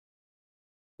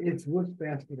 It's what's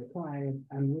best for the client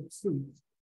and what suits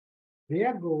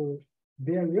their goals,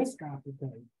 their risk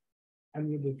appetite, and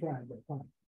what they try to find.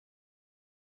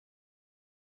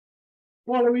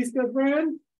 Paul, are we still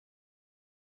friends?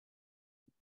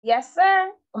 Yes,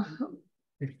 sir.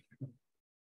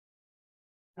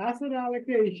 Asset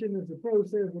allocation is the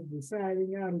process of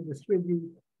deciding how to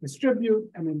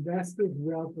distribute an investor's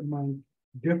wealth among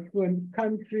different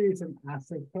countries and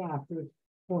asset classes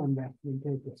for investment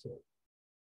purposes.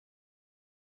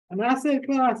 An asset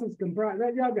class is comprised,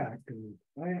 that y'all guys can read,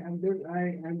 right?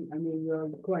 I mean, you're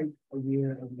quite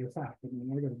aware of this happening.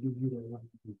 I gotta give you the one.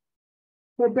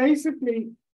 So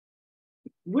basically,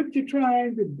 what you're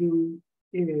trying to do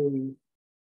is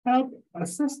help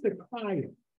assist the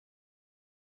client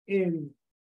in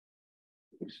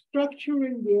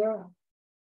structuring their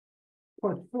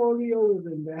portfolio of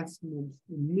investments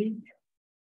to meet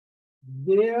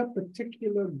their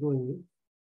particular goals,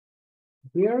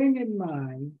 bearing in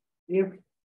mind where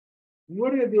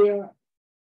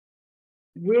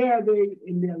are they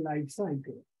in their life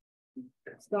cycle,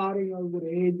 starting out with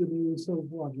age and so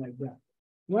forth like that.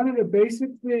 One of the basic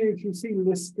things you see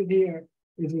listed here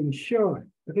is insurance,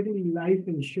 particularly life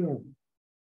insurance.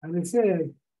 And it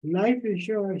says life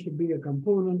insurance should be a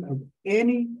component of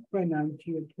any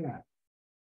financial plan.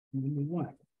 Number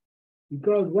one,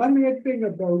 because one weird thing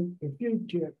about the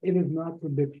future, it is not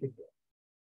predictable.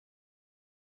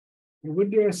 And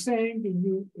what they're saying to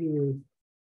you is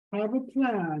have a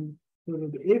plan so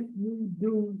that if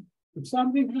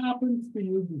something happens to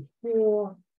you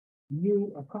before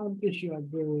you accomplish your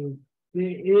goal,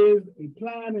 there is a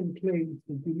plan in place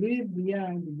that you leave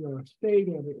behind your estate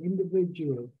or the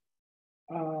individual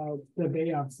that they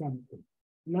have something.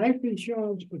 Life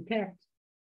insurance protects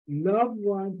loved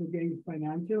ones against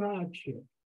financial hardship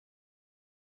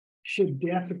should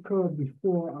death occur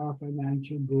before our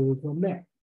financial goals are met.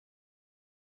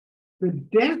 The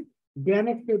death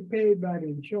benefit paid by the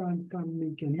insurance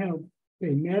company can help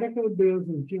pay medical bills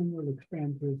and funeral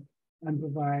expenses and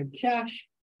provide cash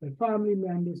that family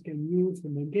members can use to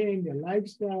maintain their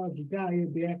lifestyle, retire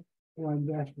debt, or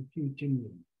invest for future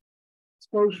needs.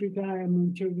 Spouse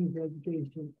retirement, children's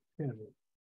education, etc.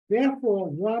 Therefore,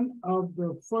 one of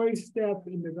the first steps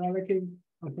in developing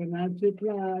a financial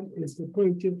plan is to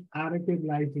purchase adequate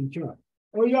life insurance.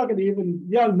 Oh, y'all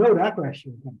know that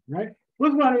question, right?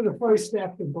 What's one of the first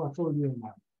steps in portfolio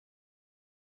now?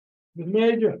 The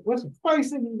major, what's the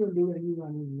first thing you're gonna do when you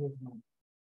run into this money?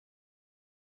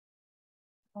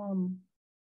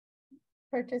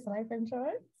 Purchase life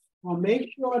insurance. Well,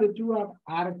 make sure that you have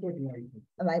adequate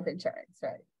Life insurance,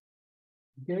 right?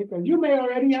 Okay, because you may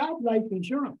already have life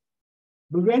insurance,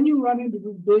 but when you run into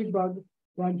this big bunch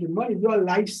of money, your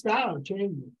lifestyle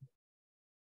changes.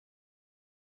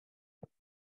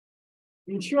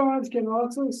 Insurance can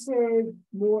also serve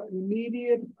more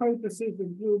immediate purposes,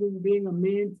 including being a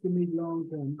means to meet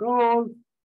long-term goals,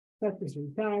 such as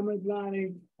retirement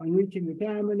planning. On reaching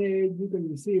retirement age, you can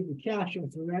receive the cash or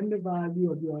surrender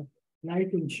value of your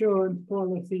life insurance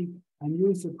policy and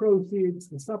use the proceeds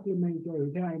to supplement your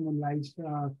retirement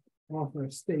lifestyle or for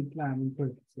estate planning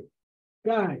purposes.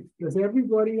 Guys, does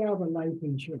everybody have a life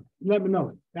insurance? Let me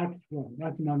know. That's wrong.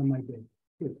 That's none of my business.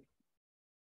 Good.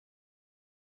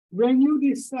 When you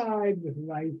decide with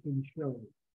life insurance,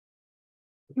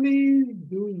 please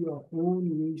do your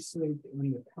own research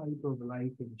on the type of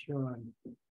life insurance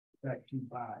that you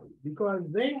buy, because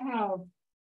they have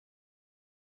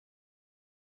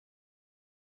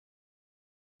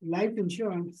life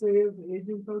insurance sales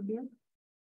agents out there.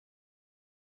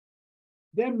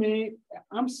 They may,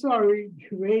 I'm sorry,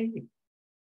 the way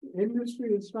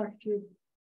industry is structured,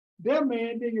 their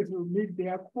main thing is to meet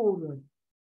their quota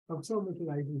of so much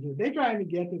life insurance. They're trying to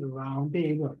get to the round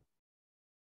table.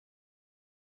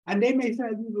 And they may sell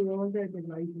you the wrong type of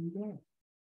life insurance.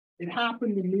 It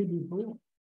happened to me before.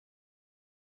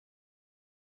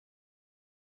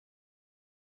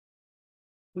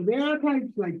 So there are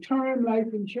types like term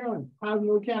life insurance, has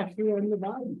no cash flow in the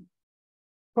value.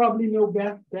 Probably no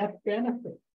death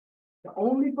benefit. The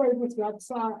only purpose that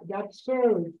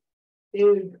serves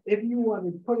is if you want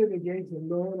to put it against a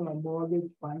loan or a mortgage,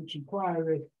 banks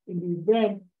require it in the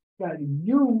event that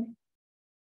you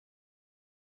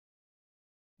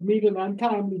meet an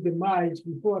untimely demise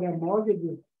before that mortgage,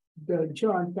 the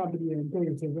insurance company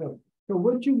pays it out. So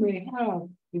what you may have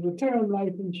is a term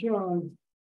life insurance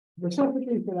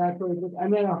specifically for that purpose,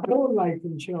 and then a whole life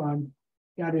insurance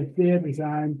that is there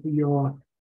designed for your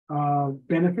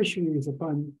beneficiaries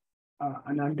upon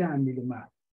an untimely demise.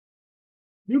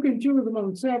 You can choose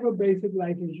among several basic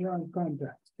life insurance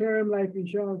contracts. Term life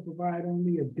insurance provides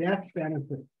only a death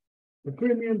benefit. The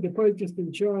premium to purchase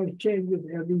insurance changes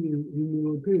every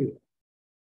renewal period.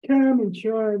 Term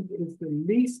insurance is the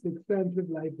least expensive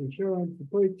life insurance to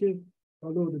purchase,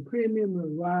 although the premium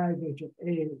will rise as you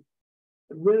age.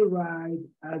 It will rise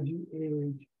as you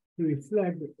age to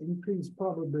reflect the increased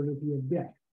probability of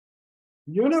death.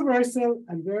 Universal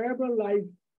and variable life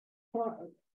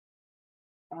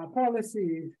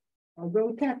policies,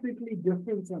 although technically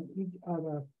different from each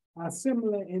other, are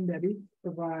similar in that each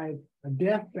provides a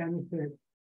death benefit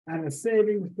and a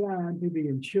savings plan to be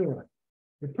insured.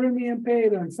 The premium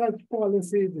paid on such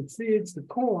policies exceeds the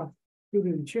cost to the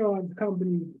insurance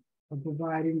company of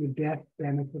providing the death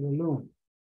benefit alone.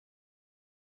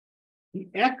 The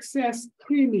excess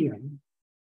premium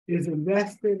is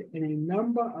invested in a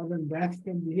number of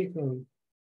investment vehicles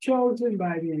chosen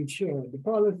by the insured. The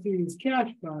policy's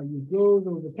cash value grows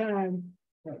over time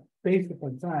based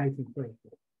upon size and purpose.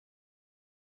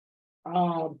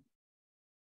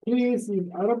 Please use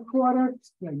other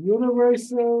products like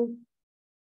universal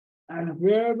and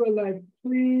variable life.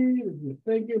 Please, if you're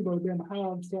thinking about them,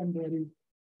 have somebody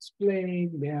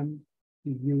explain them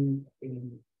to you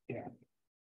in depth.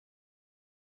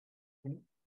 Okay.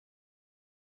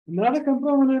 Another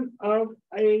component of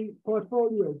a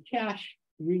portfolio, cash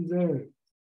reserves.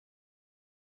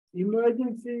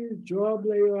 Emergencies, job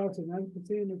layoffs, and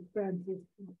unforeseen expenses,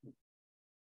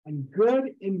 and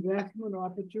good investment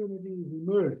opportunities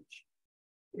emerge.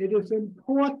 It is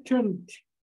important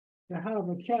to have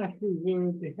a cash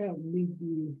reserve to help meet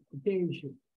these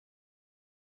occasions.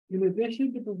 In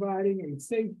addition to providing a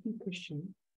safety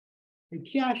cushion, a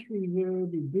cash reserve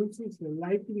reduces the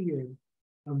likelihood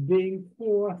of being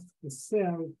forced to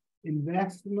sell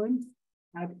investments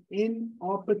at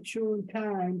inopportune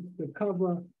times to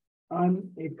cover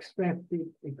unexpected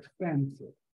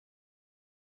expenses.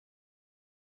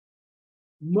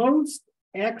 Most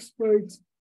experts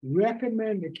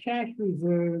recommend a cash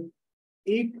reserve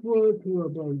equal to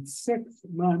about 6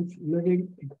 months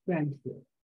living expenses.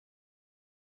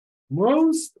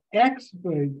 Most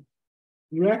experts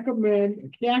recommend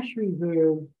a cash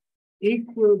reserve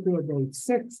equal to about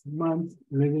 6 months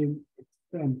living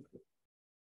expenses.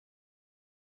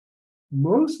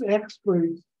 Most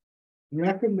experts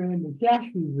recommend a cash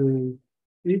reserve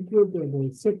equal to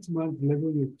about 6 months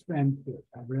living expenses.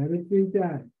 I've read it 3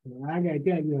 times. So I gotta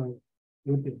tell you,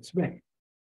 would expect.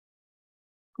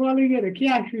 Calling it a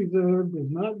cash reserve does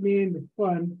not mean the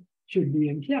fund should be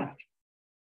in cash.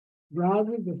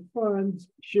 Rather, the funds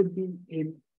should be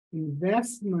in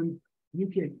investment you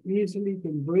can easily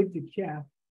convert to cash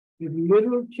with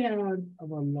little chance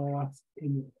of a loss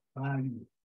in value.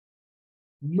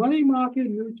 Money market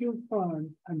mutual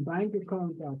funds and bank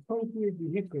accounts are appropriate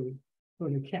vehicles for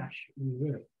the cash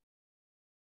reserve.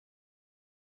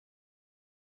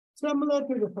 Similar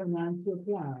to the financial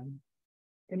plan,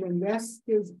 an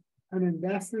investor's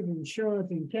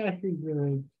insurance and cash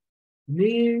reserve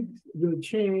needs will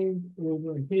change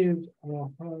over his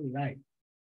or her life.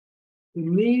 The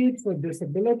need for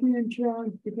disability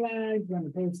insurance declines when a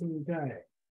person retires.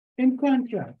 In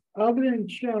contrast, other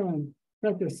insurance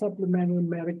such as supplemental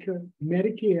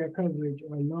Medicare coverage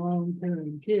or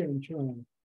long-term care insurance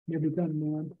may become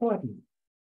more important.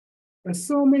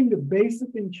 Assuming the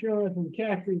basic insurance and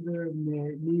cash reserve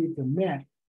needs are met,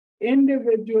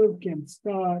 individuals can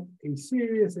start a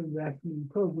serious investment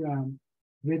program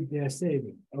with their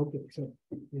savings. Okay, so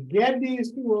to get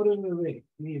these two out of the way,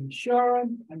 the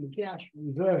insurance and the cash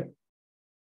reserve,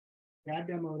 got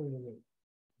them out of the way.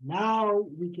 Now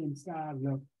we can start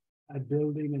look at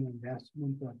building an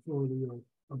investment portfolio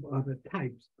of other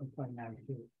types of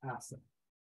financial assets.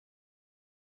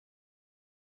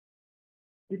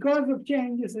 Because of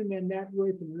changes in their net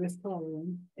worth and risk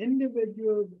tolerance,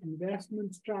 individuals'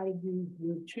 investment strategies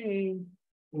will change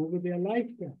over their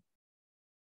lifetime.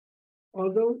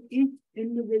 Although each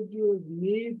individual's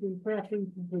needs and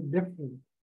preferences are different,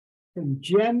 some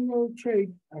general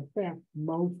traits affect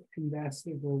most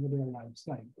investors over their life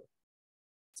cycle.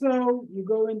 So you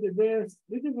go into this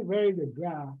is a very good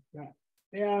graph.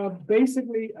 They are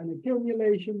basically an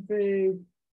accumulation phase,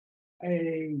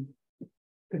 a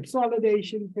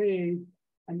consolidation phase,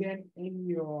 and then in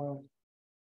your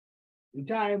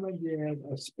retirement years,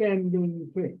 a spending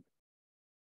phase.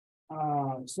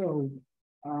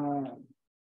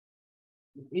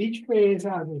 Each phase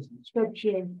has a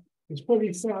description. It's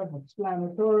pretty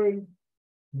self-explanatory.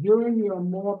 During your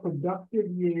more productive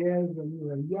years, when you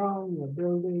are young,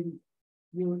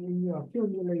 you're in your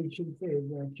accumulation phase,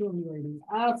 you're accumulating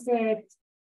assets,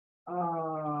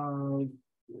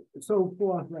 so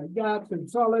forth like that,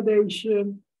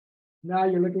 consolidation. Now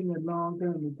you're looking at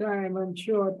long-term retirement,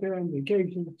 short-term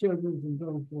vacations, children, and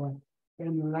so forth.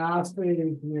 And the last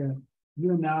phase where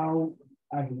you're now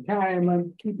at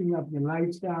retirement, keeping up your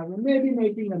lifestyle, and maybe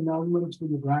making announcements to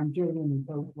your grandchildren and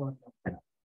so forth.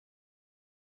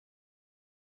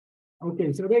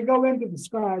 Okay, so they go in to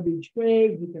describe each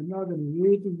phase, which I'm not going to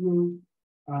read to you.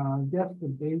 Just the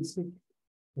basic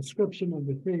description of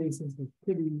the phases is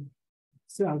pretty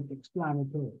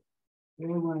self-explanatory. Where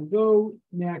we want to go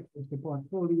next is the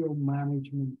portfolio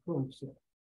management process.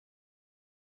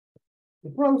 The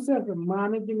process of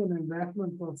managing an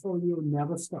investment portfolio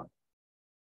never stops.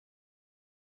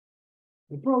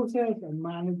 The process of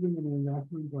managing an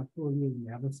investment portfolio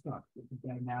never stops. It's a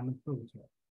dynamic process.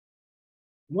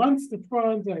 Once the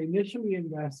funds are initially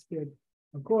invested,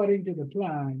 according to the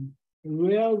plan, the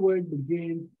real work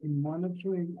begins in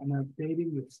monitoring and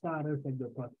updating the status of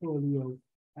the portfolio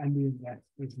and the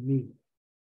investor's needs.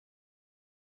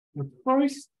 The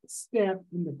first step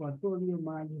in the portfolio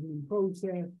management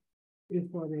process is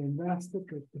for the investor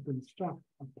to construct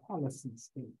a policy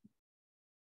statement.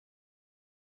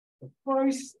 The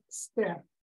first step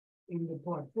in the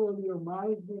portfolio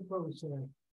management process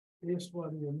is for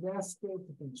the investor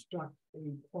to construct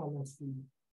a policy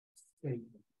statement.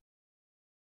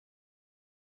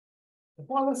 The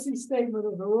policy statement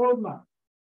is a roadmap.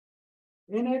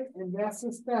 In it,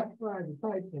 investors specify the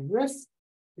types of risks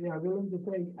they are willing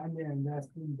to take and their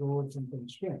investment goals and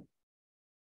constraints.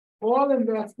 All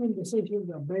investment decisions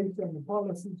are based on the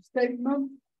policy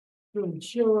statement to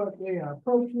ensure they are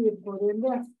appropriate for the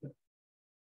investor.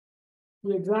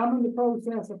 We examine the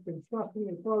process of constructing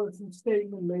a policy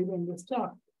statement later in this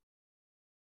chapter.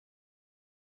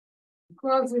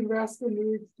 Because investor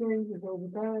needs changes over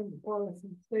time, the policy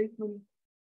statement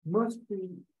must be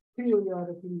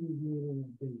periodically reviewed and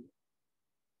updated.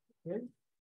 Okay?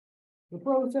 The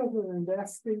process of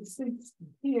investing seeks to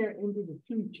peer into the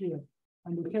future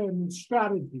and determine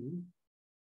strategies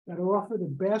that offer the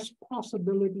best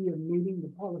possibility of meeting the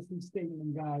policy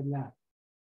statement guidelines.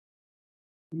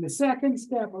 In the second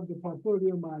step of the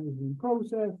portfolio management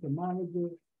process, the manager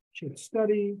should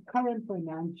study current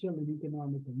financial and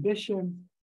economic conditions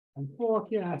and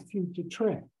forecast future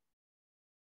trends.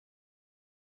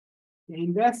 The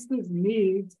investor's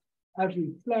needs, as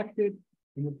reflected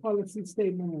in the policy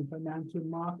statement and financial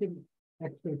market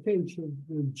expectations,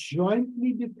 will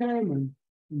jointly determine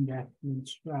investment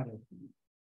strategy.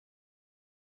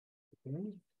 Okay.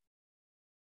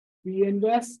 The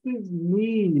investor's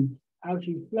needs, as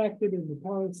reflected in the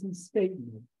policy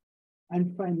statement,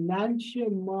 and financial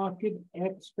market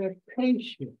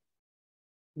expectations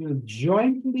will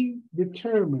jointly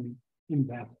determine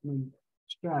investment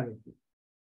strategy.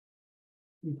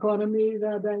 Economies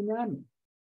are dynamic.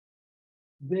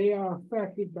 They are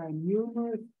affected by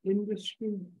numerous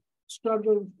industry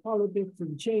struggles, politics,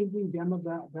 and changing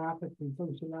demographics and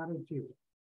social attitudes.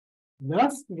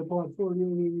 Thus, the portfolio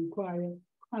will require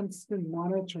constant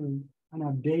monitoring and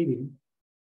updating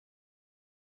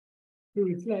to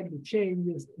reflect the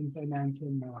changes in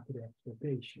financial market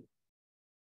expectations.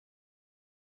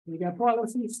 We got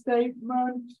policy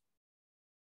statement.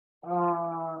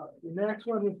 The next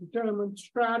one is determine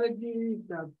strategies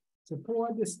that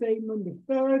support the statement. The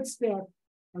third step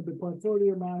of the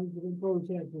portfolio management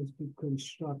process is to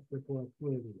construct the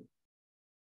portfolio.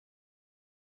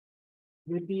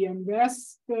 With the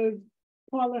investor's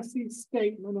policy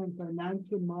statement and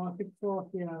financial market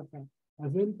forecast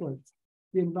as inputs,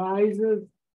 the advisors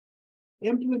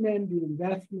implement the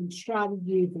investment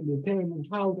strategies and determine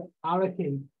how to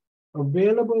allocate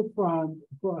available funds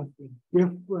across the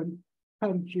different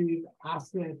countries,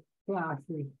 asset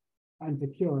classes, and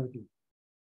securities.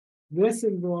 This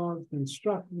involves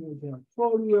constructing a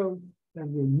portfolio that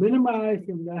will minimize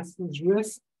investors'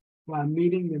 risk while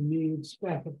meeting the needs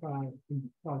specified in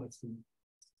the policy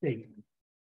statement.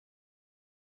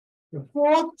 The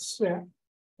fourth step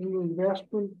in the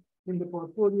investment in the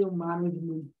portfolio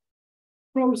management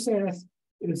process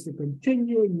is the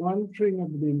continued monitoring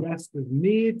of the investor's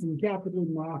needs and capital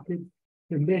market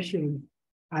conditions,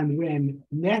 and when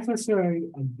necessary,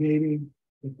 updating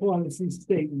the policy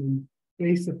statement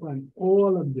based upon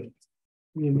all of this.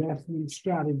 The investment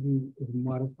strategy is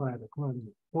modified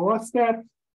accordingly. 4 steps.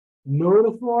 Know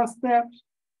the 4 steps.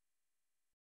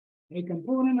 A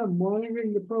component of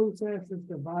monitoring the process is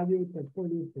to evaluate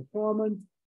portfolio performance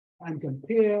and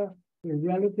compare the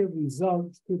relative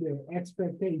results to their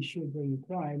expectations and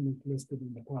requirements listed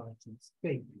in the policy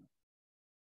statement.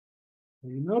 So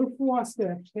you know the 4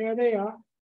 steps, here they are.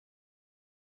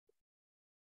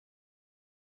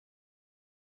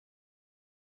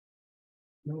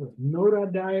 Note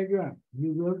that diagram.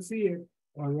 You will see it,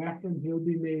 or reference will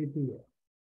be made to it.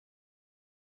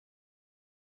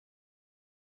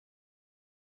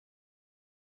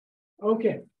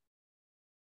 Okay.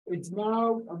 It's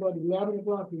now about 11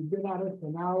 o'clock. We've been at it for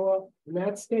an hour.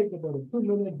 Let's take about a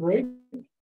 2-minute break,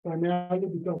 primarily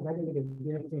because I gotta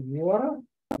get some water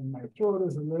and my throat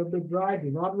is a little bit dry. Do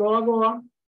not log on.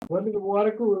 Go to the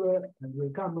water cooler and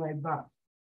we'll come right back.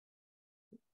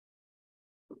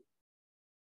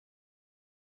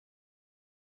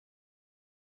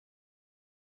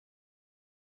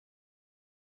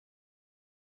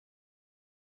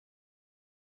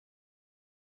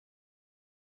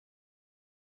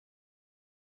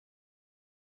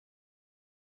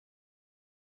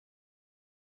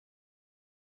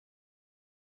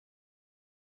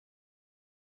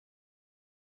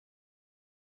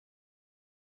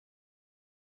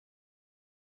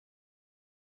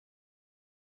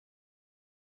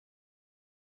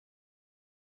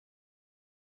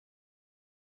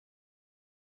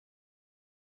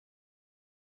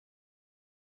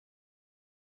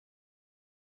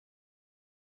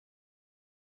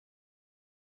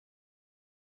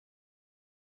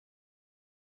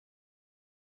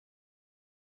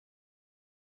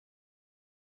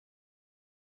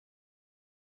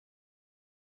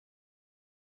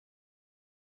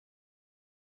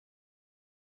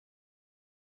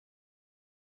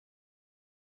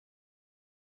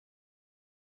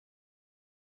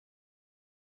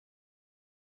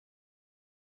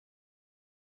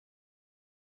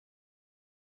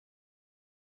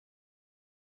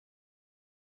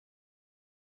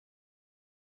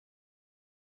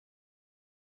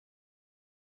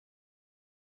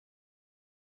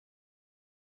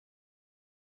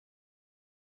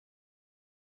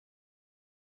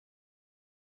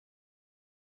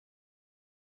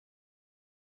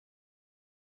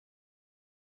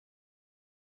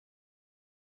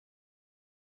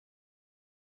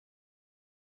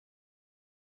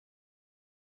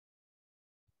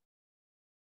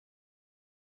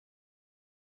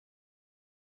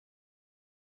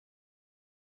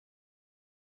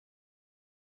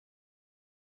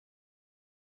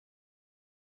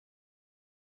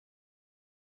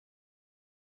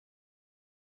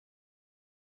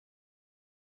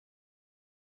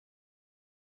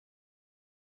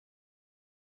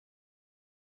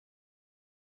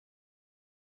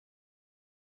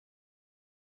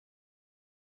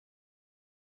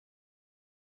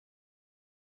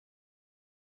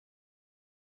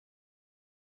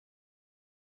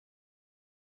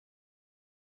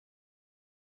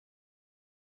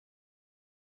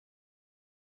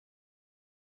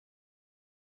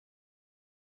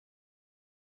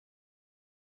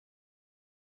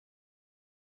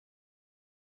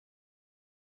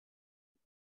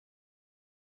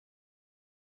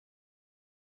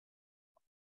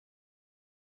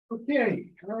 Okay,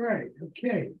 all right,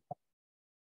 okay.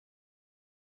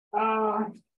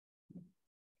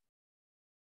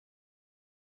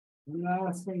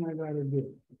 Last thing I gotta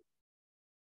do.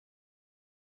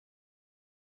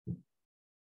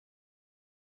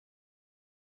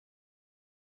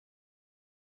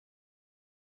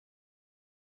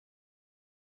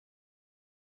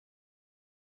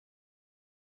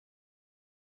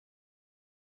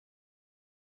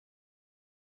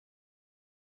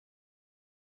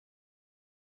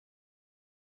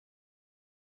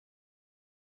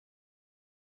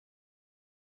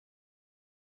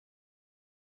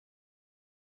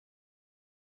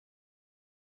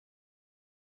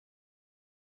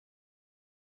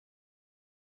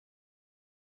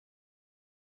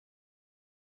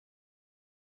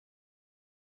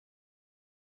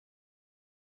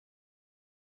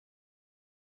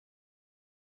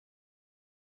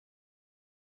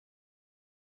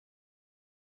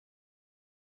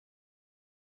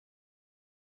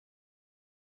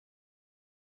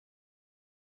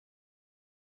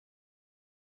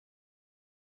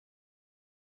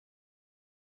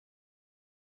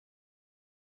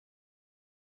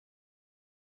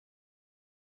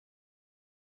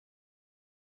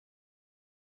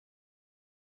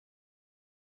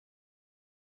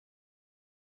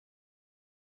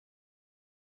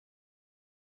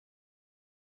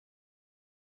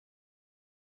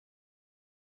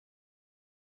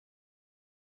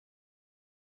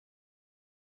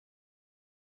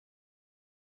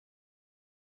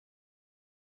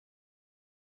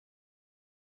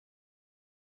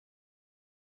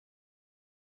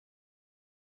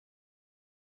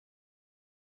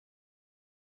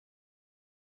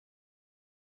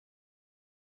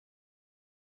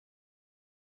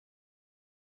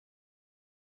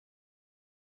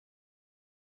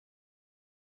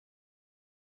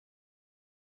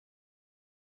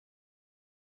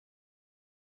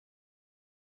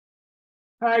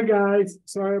 Hi guys,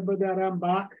 sorry about that, I'm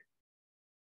back.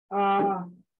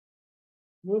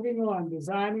 Moving on,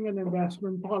 designing an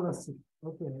investment policy.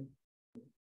 Okay.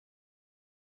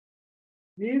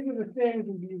 These are the things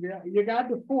you got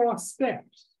the 4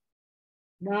 steps.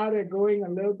 Now they're going a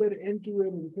little bit into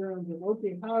it in terms of,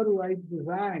 okay, how do I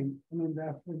design an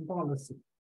investment policy?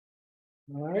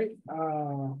 All right.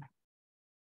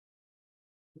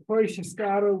 First you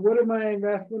start with, what are my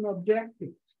investment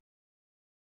objectives?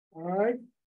 All right.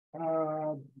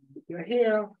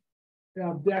 Here, the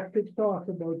objectives talk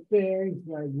about things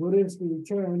like what is the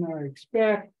return I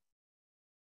expect?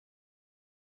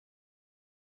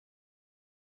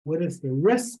 What is the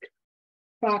risk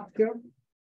factor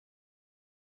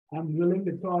I'm willing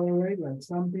to tolerate? Like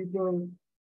some people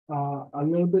are a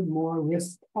little bit more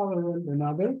risk tolerant than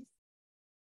others.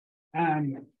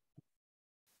 And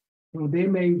so they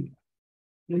may,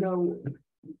 you know,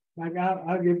 like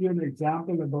I'll give you an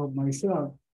example about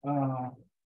myself. And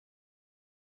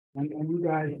you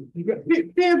guys,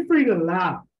 feel free to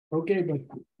laugh, okay? But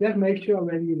just make sure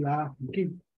when you laugh, you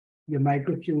keep your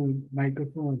microphone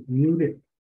muted.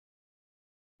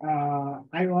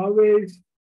 I always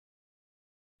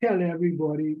tell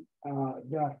everybody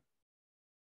that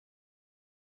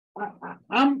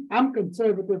I'm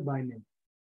conservative by nature,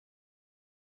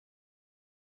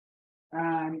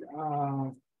 and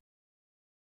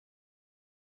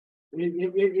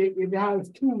it has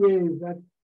 2 ways. That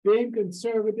being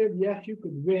conservative, yes, you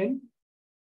could win.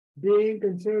 Being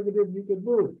conservative, you could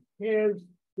lose. Here's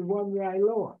the one where I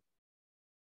lost.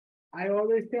 I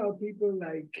always tell people,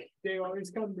 like, they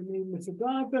always come to me, Mr.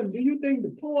 Jonathan, do you think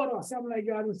the port or something like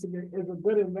that is a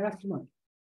good investment?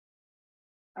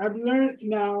 I've learned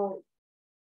now,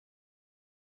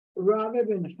 rather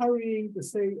than hurrying to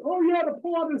say, oh yeah, the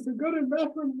port is a good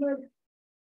investment,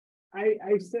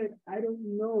 I said, I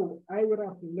don't know. I would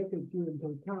have to look at you in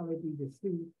totality to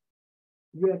see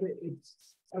whether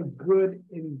it's a good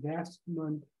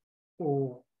investment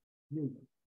for you.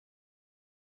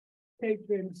 Take,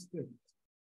 for instance,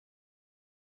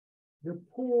 the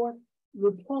port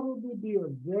will probably be a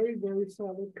very, very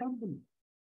solid company.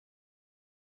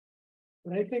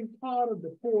 But I think part of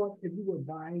the port, if you were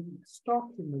buying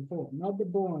stocks in the port, not the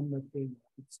bond, but the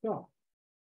stock,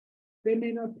 they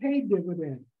may not pay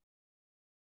dividends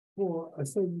for a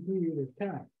certain period of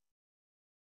time.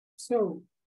 So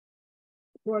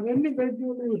for an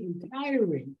individual who is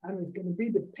retiring and is going to be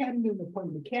dependent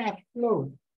upon the cash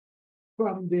flow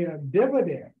from their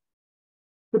dividend,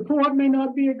 the port may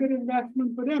not be a good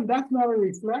investment for them. That's not a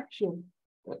reflection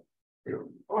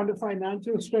on the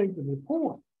financial strength of the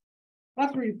port.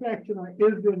 That's a reflection on,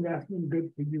 is the investment good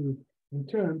for you in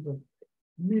terms of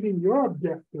meeting your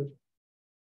objectives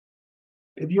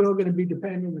if you're going to be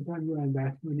dependent upon your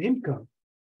investment income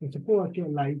to support your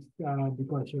lifestyle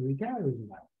because you're retiring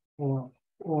now,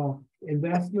 or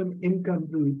investment income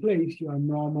to replace your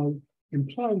normal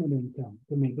employment income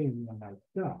to maintain your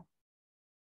lifestyle.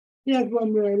 Here's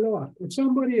one where I lost. If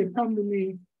somebody had come to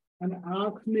me and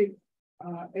asked me,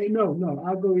 no,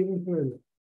 I'll go even further.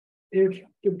 If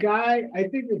the guy, I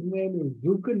think his name is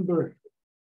Zuckerberg,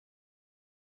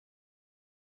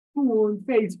 who owns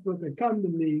Facebook, had come to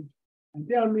me and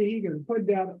tell me he can put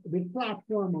that the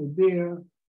platform out there.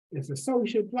 It's a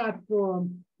social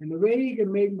platform, and the way he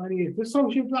can make money is the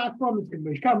social platform is going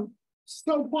to become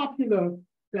so popular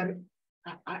that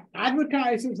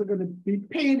advertisers are going to be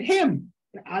paying him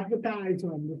to advertise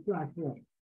on the platform.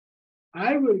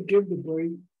 I will give the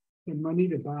boy the money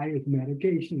to buy his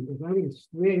medication because I would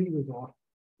swear he was off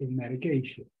his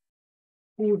medication.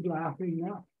 Who's laughing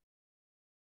now?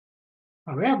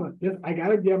 However, I got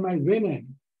to get my win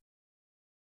in.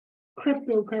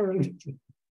 Cryptocurrency.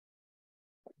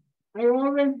 I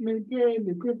always maintain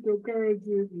the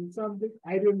cryptocurrency is something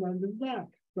I didn't understand,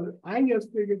 but I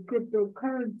just figured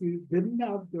cryptocurrency didn't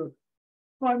have the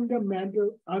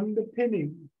fundamental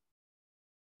underpinning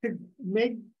to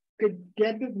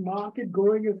get this market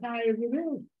going as high as it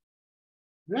is.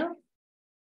 Yeah.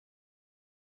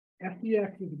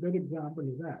 FTX is a good example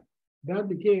of that. That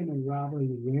became a rather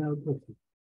real pussy.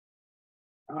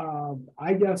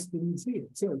 I just didn't see it.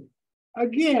 So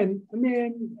again, I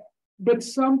mean, but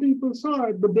some people saw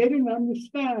it, but they didn't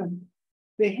understand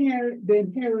the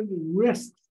inherent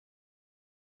risks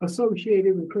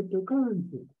associated with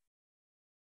cryptocurrency.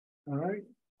 All right.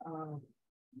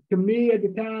 To me, at the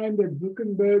time that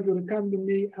Zuckerberg would have come to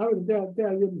me, I would tell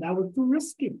him that was too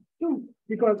risky, too,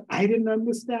 because I didn't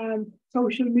understand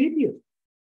social media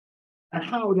and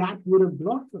how that would have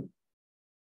blossomed.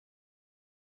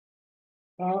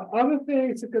 Other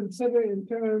things to consider in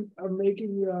terms of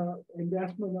making your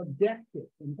investment objective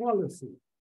and policy.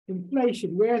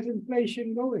 Inflation, where's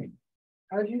inflation going?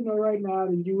 As you know right now,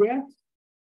 the US,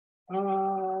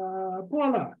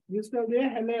 Paula, you still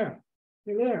there?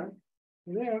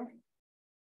 Hello?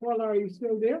 Paula, are you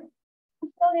still there? I'm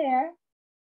still here.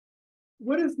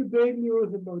 What is the big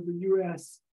news about the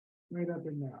US right up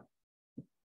and now?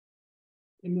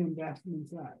 In the investment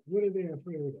side, what are they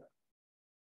afraid of?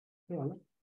 Paula?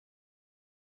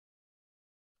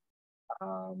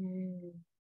 Does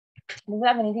it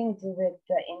have anything to do with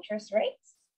the interest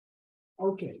rates?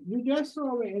 Okay, you just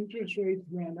saw the interest rates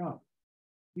went up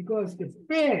because the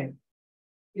Fed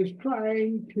is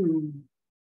trying to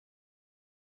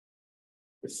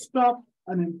stop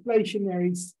an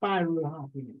inflationary spiral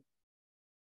happening.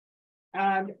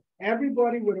 And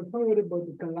everybody would have heard about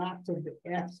the collapse of the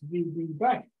SVB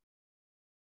bank.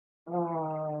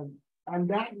 And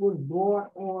that was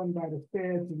brought on by the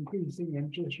Fed's increasing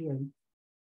interest rate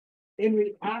in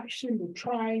reaction to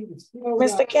trying to slow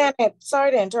Mr. down. Kenneth,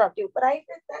 sorry to interrupt you, but I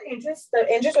think the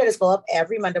interest rate is go up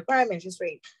every month, the prime interest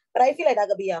rate. But I feel like that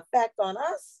could be an effect on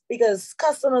us because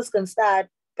customers can start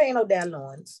paying out their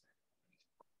loans.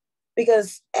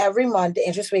 Because every month the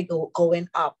interest rate going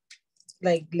up.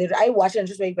 Like literally, I watched the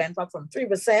interest rate went up from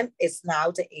 3%, it's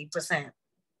now to 8%.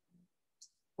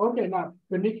 Okay, now,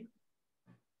 Benik,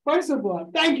 first of all,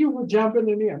 thank you for jumping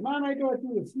in here. Man, I thought you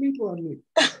would sleep on me.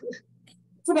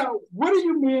 So now, what do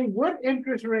you mean? What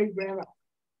interest rate went up?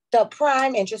 The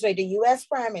prime interest rate, the US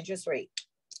prime interest rate.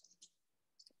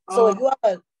 So if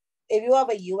you have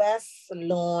a US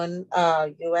loan,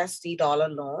 USD dollar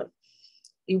loan,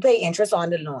 you pay interest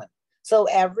on the loan. So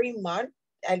every month,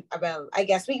 I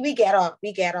guess we get our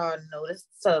notice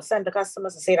to send the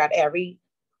customers to say that every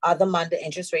other month the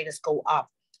interest rate is go up.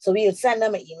 So we would send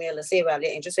them an email to say, well,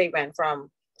 the interest rate went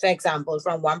from, for example,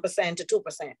 from 1% to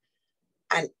 2%.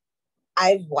 And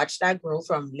I've watched that grow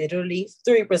from literally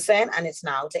 3% and it's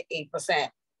now to 8%.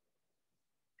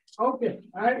 Okay,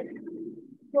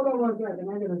 hold on one second.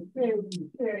 I'm going to stay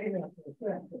in there for a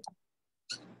second.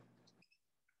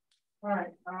 All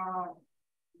right.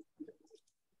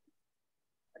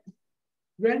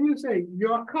 When you say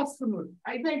your customers,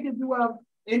 I think if you have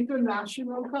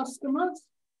international customers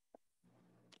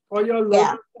or your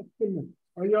local customers.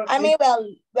 Or your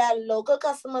local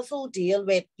customers who deal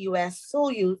with US,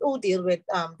 who deal with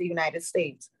the United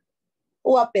States,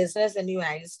 who have business in the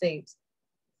United States.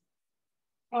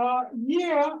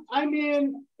 Yeah, I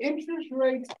mean, interest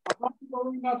rates are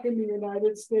going up in the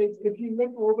United States. If you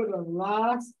look over the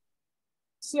last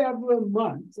several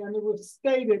months, and it was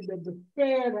stated that the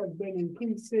Fed has been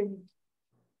increasing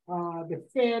the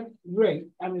Fed rate,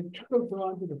 and it trickles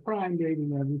on to the prime rate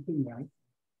and everything else,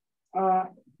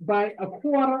 by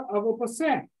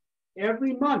 0.25%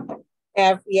 every month.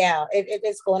 Yeah,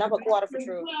 it's going up a quarter for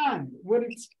true. What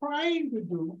it's trying to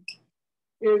do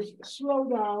is slow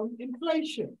down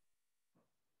inflation.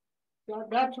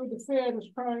 That's what the Fed is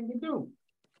trying to do.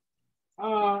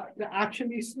 To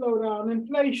actually slow down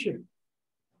inflation.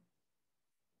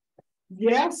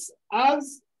 Yes,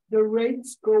 as the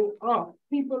rates go up,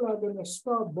 people are going to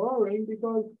start borrowing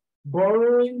because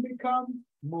borrowing becomes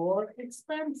more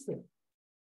expensive.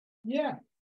 Yeah.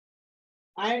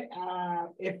 I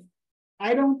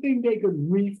don't think they could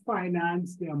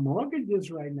refinance their mortgages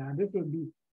right now. This would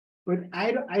be, but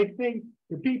I think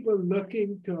the people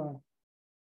looking to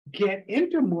get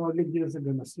into mortgages are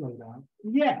going to slow down.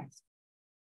 Yes.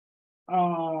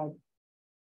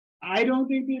 I don't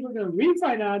think people are going to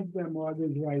refinance their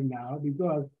mortgage right now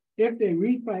because if they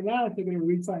refinance, they're going to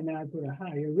refinance at a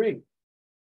higher rate.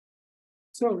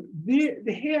 So here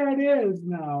it is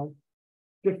now.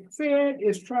 The Fed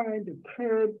is trying to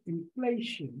curb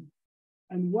inflation,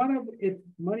 and one of its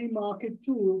money market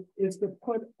tools is to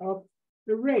put up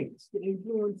the rates, to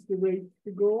influence the rates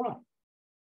to go up.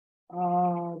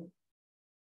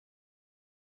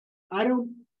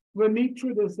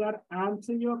 Renitra, does that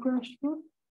answer your question?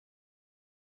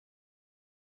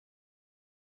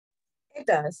 It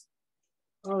does.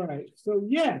 All right, so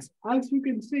yes, as you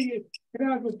can see, it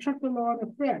has a trickle-on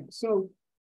effect. So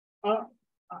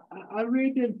I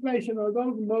read the inflation,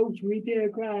 although most retail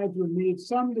clients will need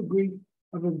some degree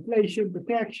of inflation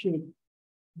protection,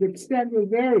 the extent will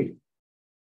vary.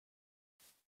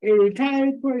 A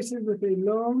retired person with a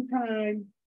long time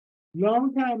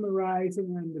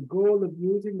horizon and the goal of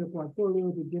using the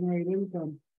portfolio to generate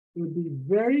income would be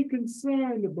very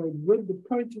concerned about what the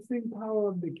purchasing power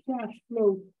of the cash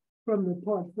flow from the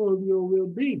portfolio will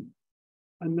be.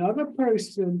 Another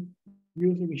person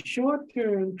using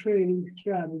short-term trading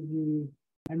strategies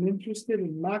and interested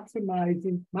in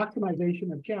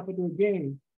maximization of capital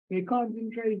gain may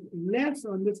concentrate less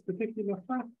on this particular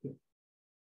factor.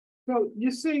 So you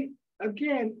see,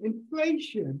 again,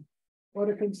 inflation or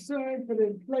the concern for the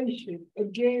inflation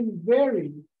again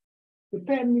varies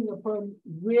depending upon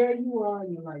where you are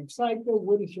in your life cycle,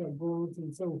 what is your goals,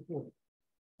 and so forth.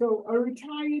 So a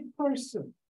retired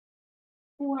person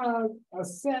who has a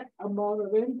set amount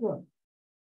of income,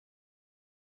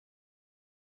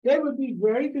 they would be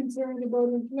very concerned about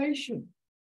inflation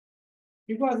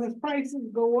because as prices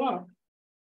go up,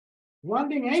 one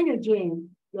thing ain't gonna change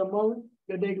the amount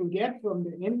that they can get from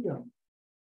the income.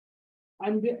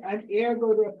 And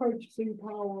ergo their purchasing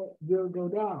power will go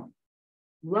down.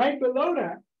 Right below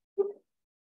that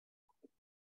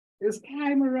is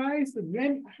time horizon.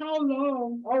 Then how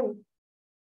long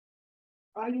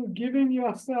are you giving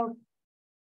yourself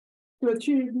to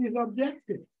achieve these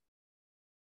objectives?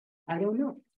 I don't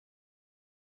know.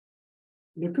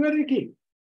 Liquidity.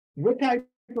 What type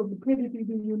of liquidity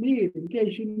do you need in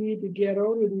case you need to get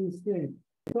out of these things?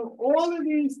 So all of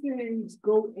these things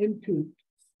go into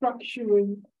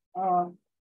structuring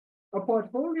a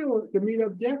portfolio to meet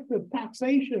objective.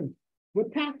 Taxation.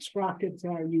 What tax brackets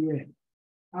are you in?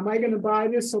 Am I going to buy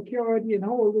this security and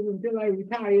hold it until I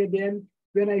retire? Then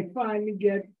when I finally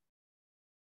get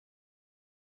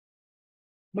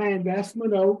my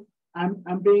investment out,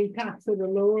 I'm being taxed at a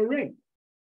lower rate.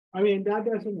 I mean, that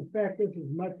doesn't affect us as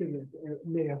much as it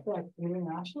may affect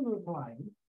international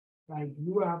clients. Like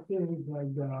you have things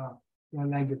like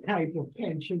the type of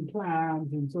pension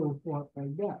plans and so forth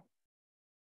like that.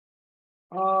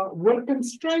 What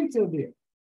constraints are there?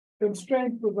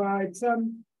 Constraints provide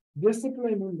some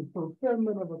discipline in the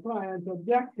fulfillment of a client's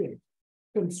objectives.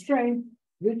 Constraints,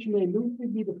 which may loosely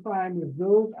be defined as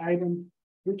those items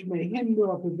which may hinder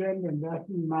or prevent the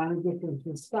investment manager from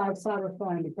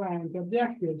satisfying the client's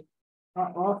objectives,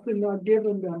 are often not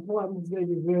given the importance they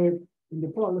deserve in the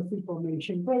policy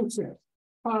formation process.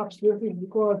 Perhaps this is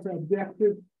because the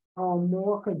objectives are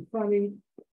more confronting.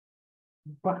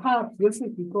 Perhaps this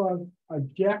is because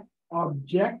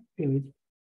objectives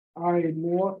are a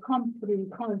more comforting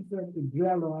concept to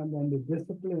dwell on than the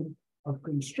discipline of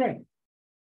constraint.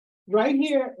 Right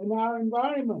here in our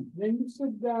environment, when you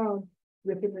sit down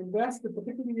with an investor,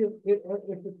 particularly if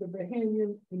it's a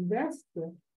Bahamian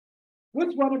investor,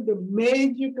 what's one of the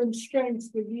major constraints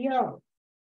to the out?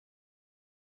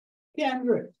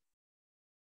 Kendrick.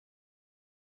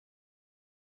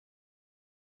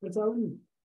 What's our need?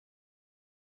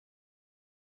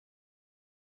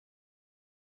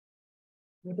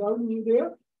 Without you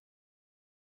there?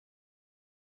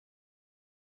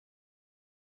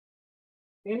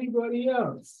 Anybody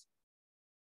else?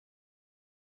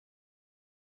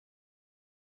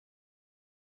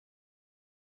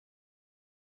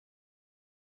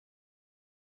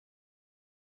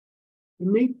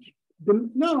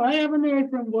 No, I haven't heard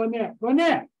from Bonnet.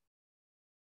 Bonnet.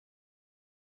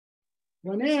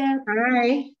 Bonnet.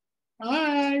 Hi.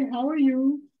 Hi, how are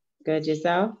you? Good,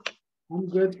 yourself? I'm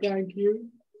good, thank you.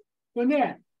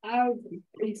 Bonnet, as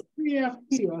a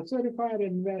CIFP or Certified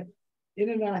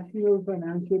International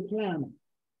Financial Planner,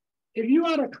 if you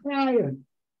had a client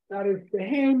that is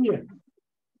Bahamian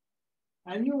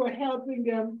and you were helping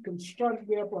them construct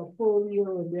their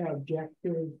portfolio and their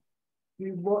objectives,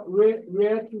 you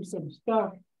read through some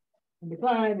stuff, and the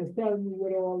client is telling you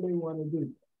what all they want to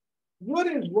do. What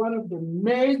is one of the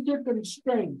major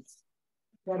constraints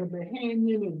that a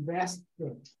Bahamian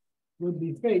investor would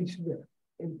be faced with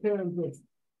in terms of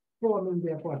forming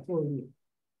their portfolio?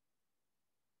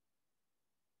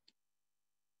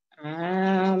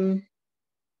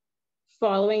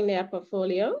 Following their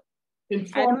portfolio.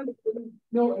 Sorry?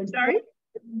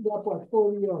 Their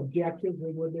portfolio objectives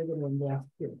and what they're going to invest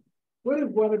in. What is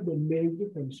one of the major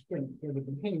constraints that a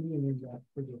Bahamian investor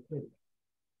would face?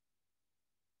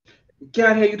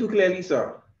 Can't hear you too clearly,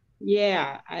 sir.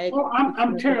 Yeah,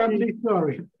 I'm terribly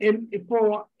sorry. And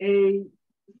for a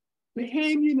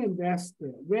Bahamian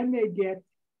investor, when they get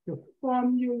to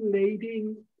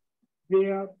formulating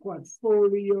their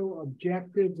portfolio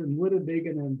objectives and what are they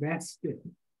going to invest in,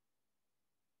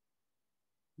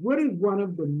 what is one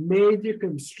of the major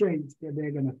constraints that they're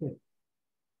going to face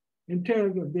in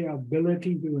terms of their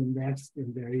ability to invest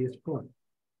in various products?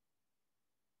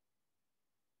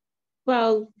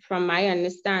 Well, from my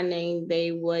understanding,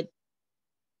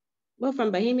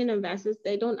 from Bahamian investors,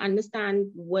 they don't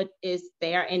understand what is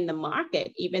there in the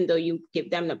market. Even though you give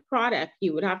them the product,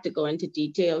 you would have to go into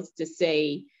details to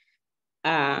say,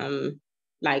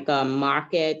 like a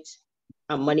market,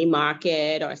 a money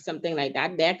market or something like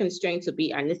that. Their constraints would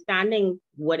be understanding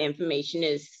what information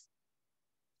is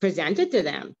presented to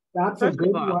them. That's a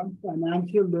good one,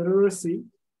 financial literacy.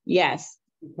 Yes.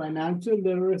 Financial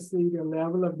literacy, the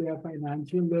level of their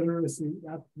financial literacy,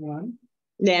 that's one.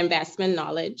 The investment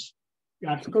knowledge.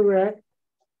 That's correct.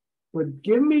 But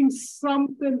give me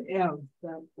something else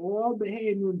that all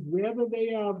Bahamians, whether they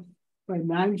have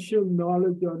financial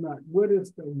knowledge or not, what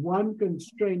is the one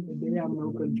constraint that they have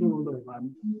no control over?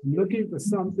 I'm looking for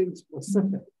something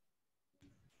specific.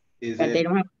 Is that it? They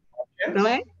don't have. Yes. Go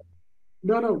ahead.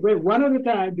 No, wait, one at a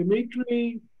time.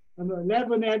 Dimitri, and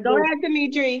 11 at Go ahead,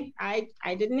 Dimitri. I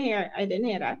didn't hear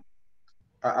that.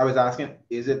 I was asking,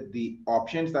 is it the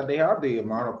options that they have, the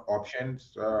amount of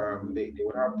options they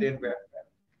would have to invest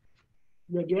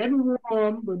in? You're getting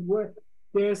wrong, but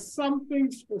there's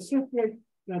something specific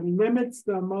that limits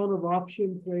the amount of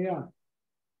options they have.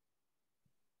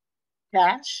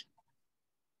 Cash?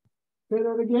 Say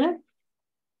that again?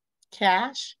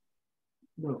 Cash?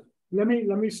 No. Let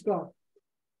me stop.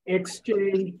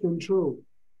 Exchange control.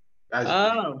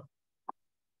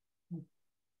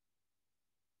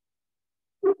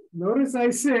 Notice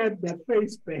I said that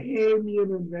face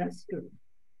Bahamian investors.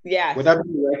 Yes. Would that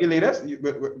be regulators?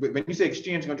 When you say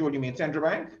exchange control, you mean central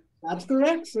bank? That's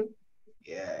correct, sir.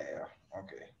 Yeah,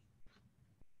 okay.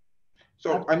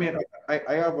 So, I mean,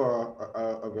 I have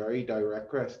a very direct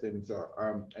question. So,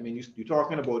 I mean, you're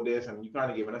talking about this and you're kind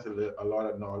of giving us a lot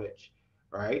of knowledge,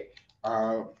 right?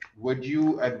 Would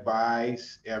you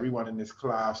advise everyone in this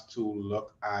class to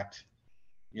look at,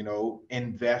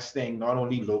 investing not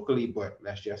only locally, but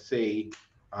let's just say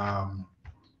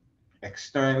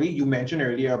externally? You mentioned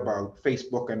earlier about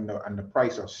Facebook and the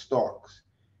price of stocks.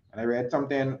 And I read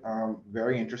something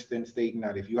very interesting stating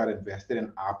that if you had invested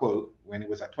in Apple when it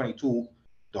was at $22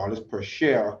 per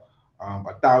share,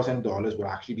 $1,000 would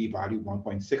actually be valued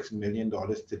 $1.6 million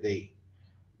today.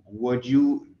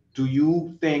 Do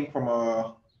you think from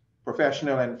a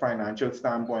professional and financial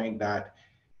standpoint that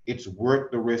it's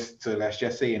worth the risk to, let's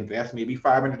just say, invest maybe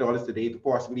 $500 today to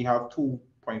possibly have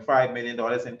 $2.5 million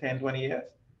in 10, 20 years?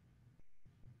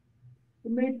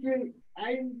 Dimitri,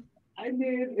 I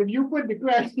mean, if you put the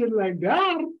question like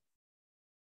that,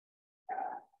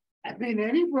 I mean,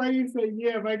 anybody say,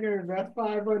 yeah, if I can invest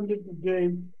 500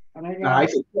 today, and I got. No, I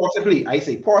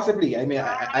say possibly. I mean,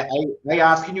 I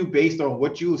asking you based on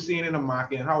what you're seeing in the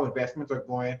market and how investments are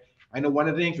going. I know one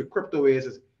of the things with crypto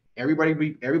is everybody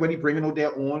bringing out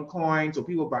their own coins, so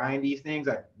people buying these things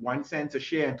at 1 cent a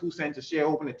share and 2 cents a share,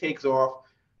 hoping it takes off.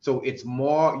 So it's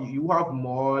more, you have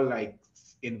more like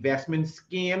investment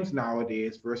schemes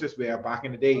nowadays versus where back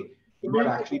in the day you would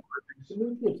actually.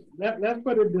 Let's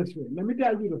put it this way. Let me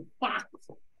tell you the facts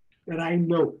that I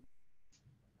know.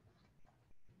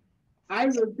 I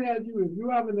will tell you, if you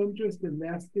have an interest in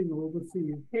investing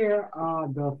overseas, here are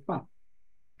the facts.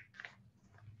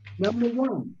 Number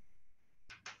one,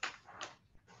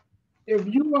 if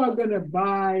you are going to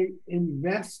buy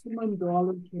investment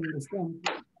dollars from the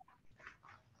center,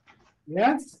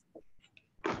 yes,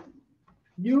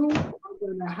 you are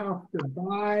going to have to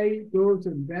buy those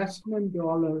investment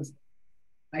dollars,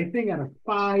 I think, at a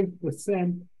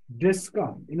 5%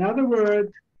 discount. In other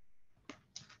words,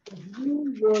 if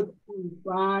you were to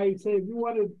buy, say, if you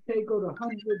wanted to take out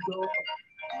 $100,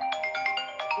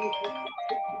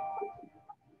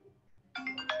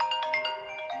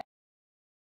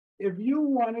 if you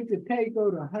wanted to take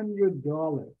out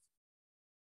 $100,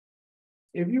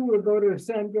 if you would go to a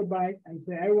central bank and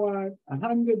say, I want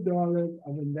 $100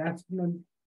 of investment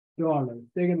dollars,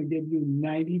 they're going to give you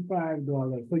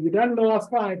 $95. So you done lost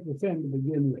 5% to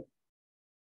begin with.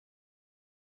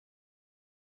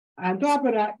 On top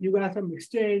of that, you got some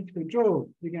exchange control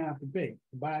you're going to have to pay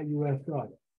to buy US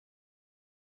dollars.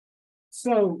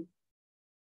 So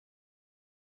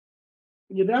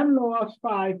you done lost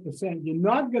 5%. You're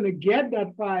not going to get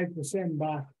that 5%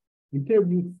 back until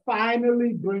you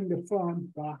finally bring the funds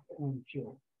back on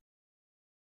shore.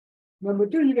 Number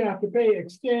two, you're going to have to pay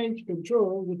exchange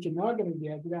control, which you're not going to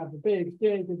get. You're going to have to pay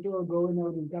exchange control going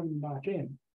out and coming back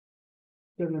in.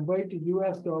 So convert to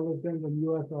US dollars, then the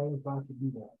US dollars back to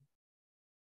be there.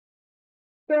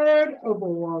 Third of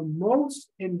all,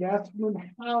 most investment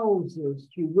houses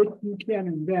through which you can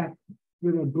invest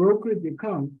with a brokerage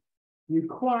account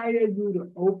require you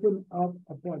to open up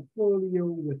a portfolio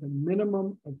with a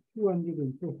minimum of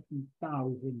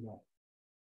 $250,000.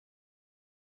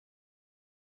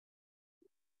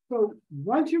 So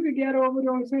once you can get over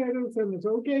those hurdles and it's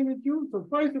okay with you, so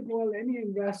first of all, any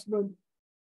investment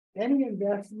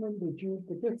that you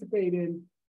participate in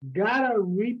gotta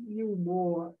reap you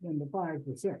more than the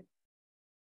 5%.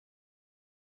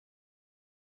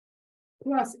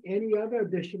 Plus any other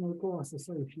additional costs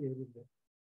associated with it.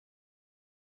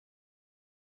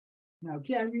 Now,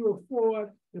 can you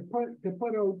afford to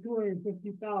put out $250,000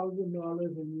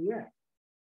 in the year?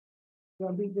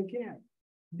 Some people can.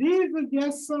 These are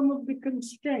just some of the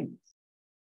constraints.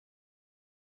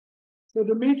 So,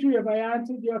 Dimitri, if I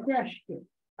answered your question,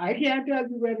 I can't tell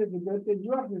you whether it's a good thing.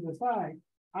 You have to decide.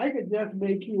 I could just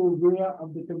make you aware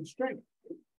of the constraints.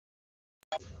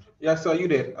 Yeah, so you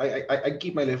did. I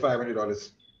keep my little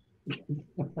 $500.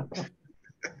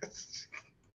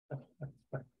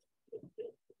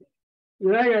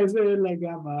 Like I said, like,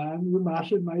 man, you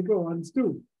mashing my guns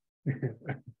too.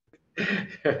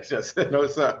 Just no,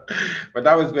 sir. But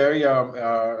that was very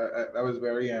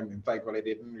insightful. I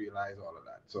didn't realize all of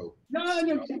that. So no,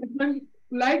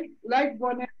 like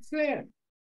Bonnet said,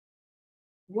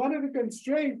 one of the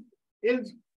constraints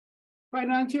is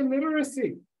financial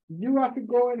literacy. You have to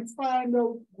go and find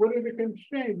out what are the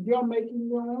constraints. You're making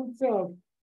your own self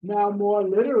now more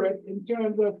literate in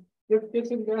terms of if this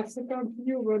investor comes to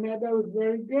you, Renee, that was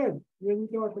very good. When you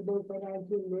talk about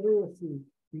financial literacy,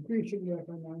 increasing your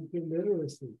financial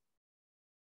literacy.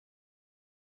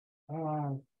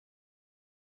 And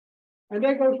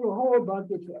that goes through a whole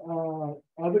bunch of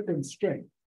other constraints.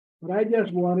 But I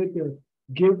just wanted to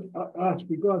give us,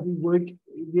 because we work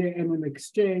in an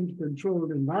exchange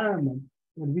controlled environment,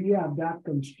 and we have that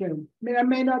constraint. It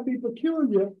may not be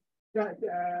peculiar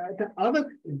to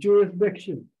other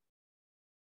jurisdictions.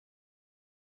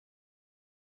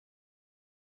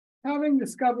 Having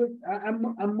discovered,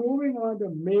 I'm moving on to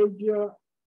major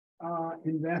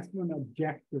investment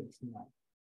objectives now.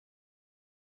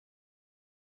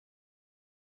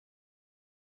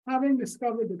 Having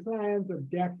discovered the client's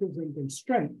objectives and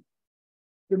constraints,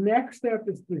 the next step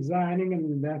is designing an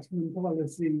investment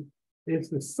policy is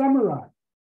to summarize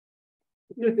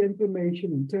this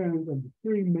information in terms of the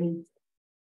three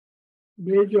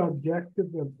major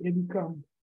objectives of income,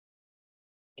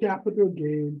 capital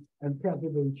gains, and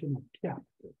preservation of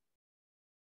capital.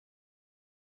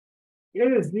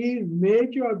 It is these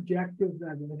major objectives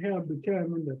that will help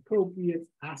determine the appropriate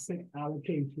asset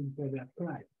allocation for that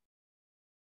client.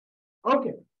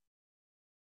 Okay.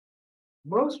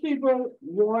 Most people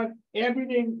want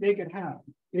everything they can have.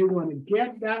 They want to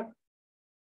get that.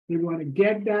 They want to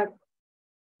get that.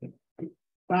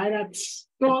 Buy that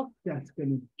stock that's going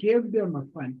to give them a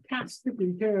fantastic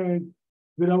return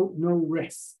without no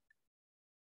risk.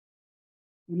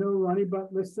 You know, Ronnie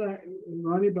Butler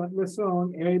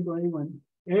song, everybody want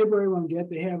to get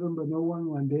to heaven, but no one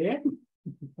want there.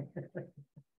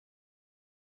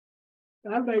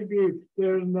 That might be,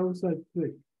 there's no such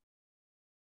thing.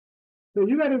 So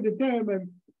you got to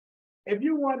determine, if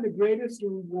you want the greatest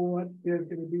reward, there's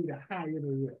going to be the higher the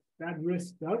risk. That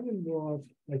risk does involve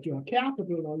that your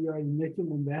capital or your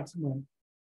initial investment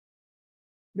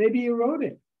may be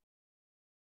eroded.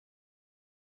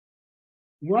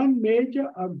 One major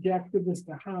objective is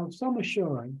to have some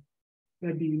assurance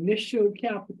that the initial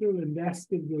capital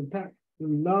invested will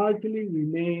largely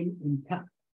remain intact.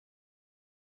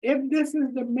 If this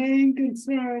is the main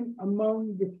concern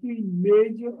among the three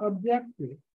major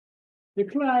objectives, the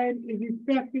client is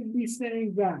effectively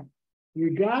saying that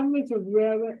regardless of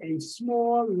whether a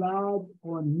small, large,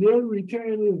 or nil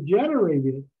return is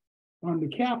generated on the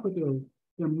capital,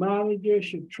 the manager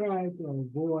should try to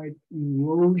avoid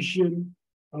erosion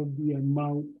of the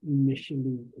amount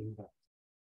initially invested.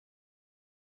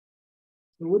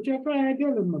 So what you're trying to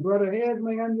tell him, my brother, here's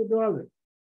my $100.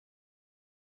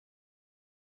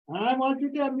 I want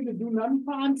you to tell me to do nothing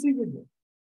fancy with it.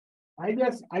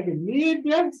 I can need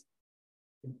this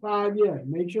in 5 years.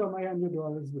 Make sure my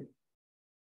 $100 is there.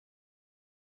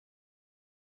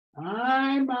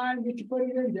 I mind what you put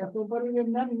it in, just don't put it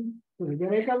in nothing. So if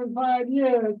they come in 5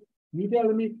 years, you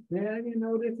telling me, man, you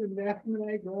know, this investment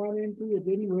I gone into, it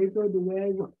didn't work out the way I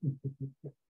wanted.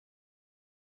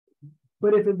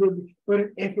 But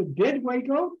if it did work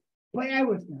out, boy, I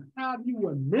was gonna have you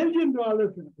 $1 million.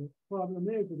 The problem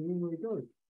is it didn't work out.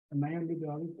 And my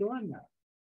 $100 gone now.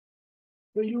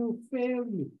 So you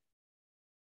failed me.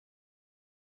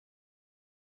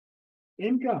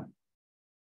 Income.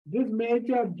 This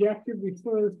major objective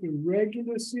refers to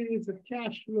regular series of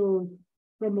cash flows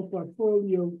from a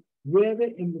portfolio, whether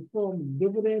in the form of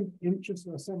dividend, interest,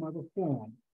 or some other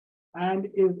form, and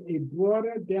is a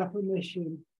broader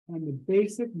definition than the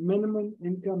basic minimum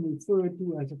income referred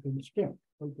to as a constraint.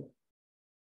 Okay.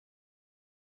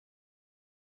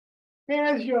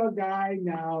 Here's your guy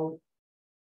now.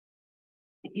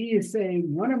 He is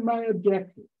saying one of my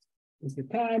objectives is the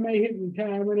time I hit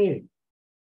retirement age,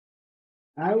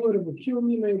 I would have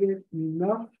accumulated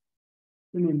enough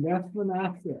in investment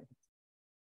assets,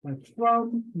 but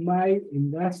from my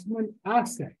investment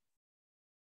assets,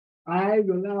 I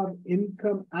will have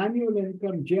annual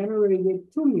income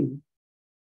generated to me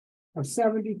of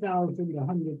 $70,000 to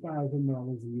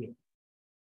 $100,000 a year.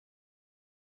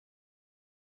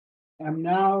 I'm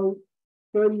now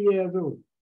 30 years old.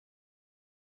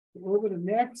 Over the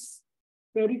next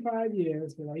 35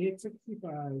 years, when I hit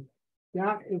 65,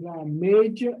 that is our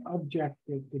major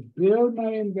objective, to build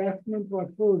my investment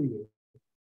portfolio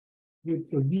with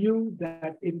the view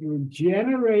that it will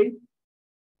generate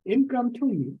income to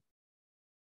me,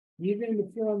 either in the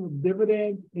form of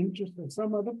dividend, interest, or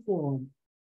some other form,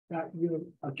 that will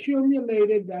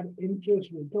accumulated that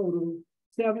interest will total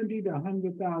 $70,000 to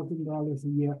 $100,000 a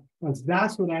year, because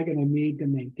that's what I'm going to need to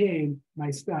maintain my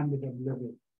standard of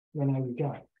living when I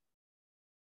retire.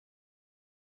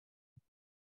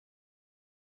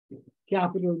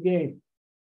 Capital gain.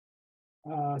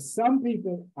 Some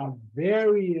people are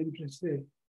very interested.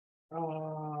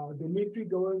 Dimitri,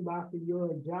 going back to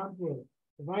your example,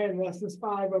 if I invest this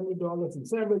 $500 in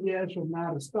 7 years from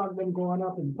now, the stock been going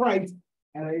up in price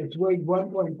and it's worth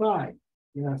 1.5.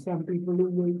 You know, some people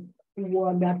who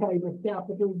want that type of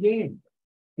capital gain,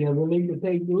 they're willing to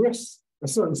take the risk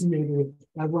associated with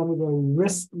as one of the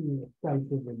risky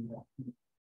types of investment.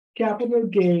 Capital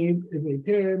gain is a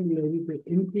term related to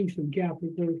increase in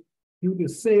capital due to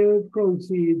sales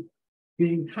proceeds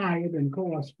being higher than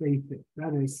cost basis.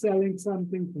 That is, selling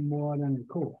something for more than it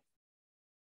costs.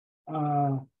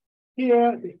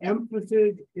 Here, the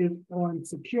emphasis is on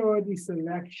security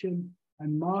selection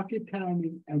and market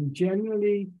timing, and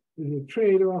generally is a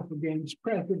trade-off against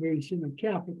preservation of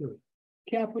capital.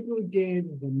 Capital gain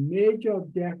is a major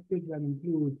objective that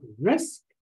includes risk,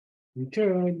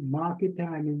 return, market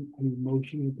timing, and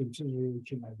emotional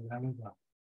consideration as well.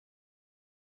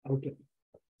 Okay,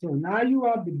 so now you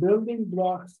have the building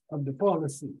blocks of the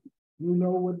policy. You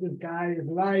know what this guy is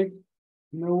like,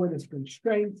 you know what his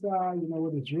constraints are, you know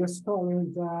what his risk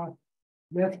tolerance are.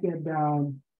 Let's get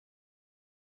down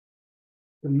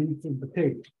to meat and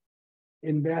potatoes.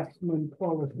 Investment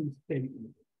policy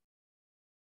statement.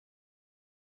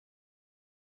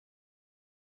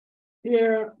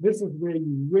 Here, this is where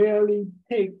you really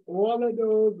take all of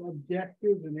those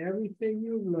objectives and everything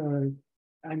you've learned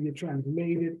and you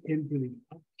translate it into the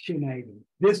action item.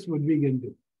 This is what we can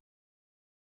do.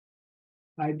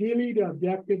 Ideally, the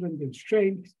objectives and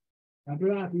constraints, I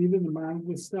believe even the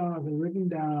manager's stars are written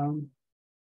down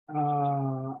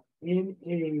in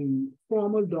a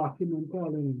formal document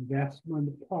called an investment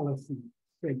policy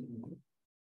statement.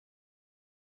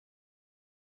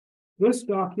 This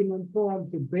document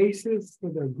forms the basis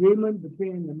for the agreement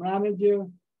between the manager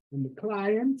and the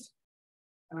client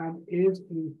and is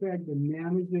in effect the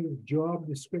manager's job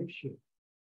description.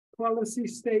 Policy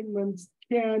statements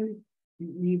can be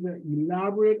either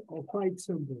elaborate or quite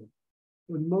simple.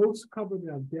 but most cover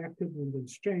the objective and the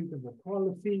strength of the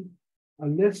policy, a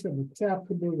list of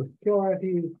acceptable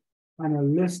securities, and a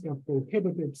list of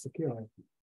prohibited securities,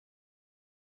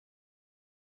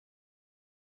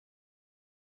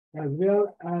 as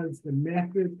well as the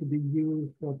method to be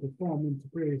used for performance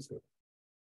appraisal,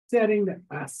 setting the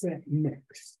asset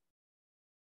mix.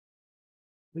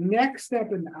 The next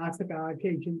step in the asset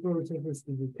allocation process is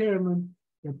to determine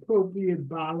the appropriate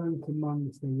balance among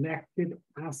the selected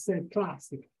asset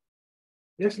classes.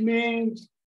 This means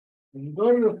when you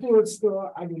go to the food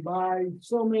store, I can buy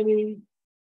so many,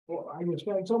 or I can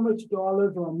spend so much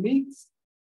dollars on meats,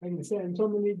 I can spend so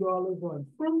many dollars on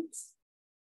fruits,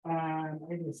 and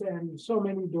I can spend so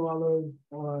many dollars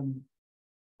on,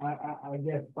 I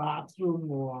guess, bathroom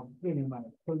or cleaning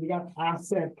money. So you got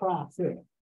asset classes.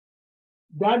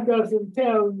 That doesn't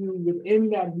tell you within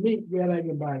that meat whether I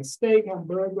can buy steak,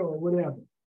 hamburger, or whatever.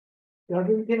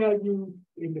 Doesn't tell you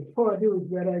in the produce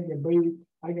whether I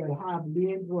can have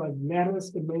beans or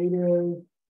lettuce, tomatoes,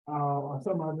 or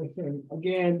some other thing.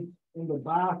 Again, in the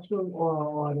bathroom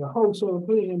or the household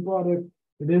cleaning product,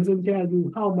 it doesn't tell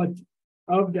you how much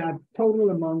of that total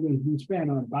amount that you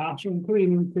spend on bathroom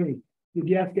cleaning thing.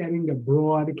 You're just getting the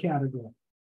broad category.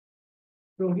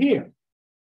 So here,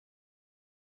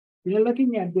 we're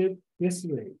looking at this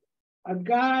way. A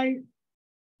guy,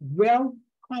 wealth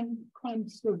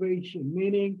conservation,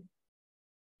 meaning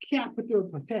capital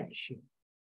protection,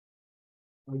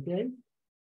 okay?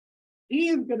 He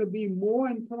is going to be more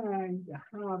inclined to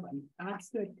have an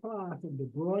asset class of the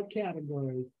broad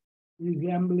categories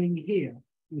resembling here,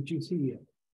 which you see here.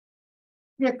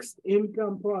 Fixed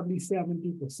income, probably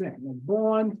 70%. And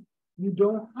bonds, you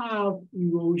don't have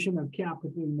erosion of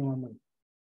capital normally.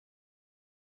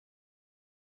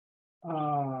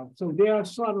 So they are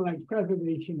sort of like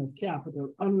preservation of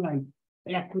capital, unlike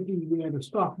equity where the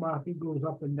stock market goes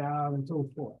up and down and so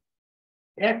forth.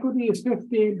 Equity is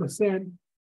 15%,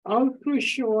 ultra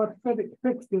short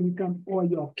fixed income or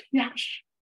your cash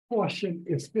portion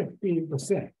is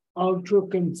 15%, ultra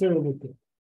conservative.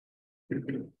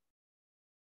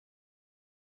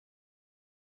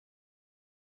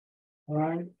 All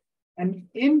right, and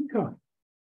income.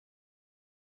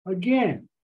 Again,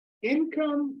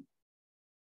 income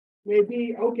may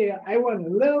be, okay, I want a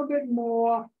little bit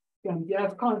more than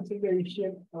just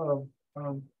conservation of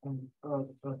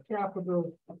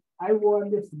capital. I want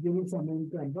this to give me some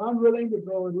income. So I'm willing to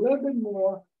go a little bit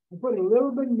more and put a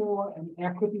little bit more in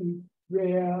equity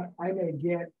where I may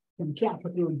get some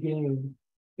capital gain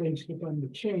based upon the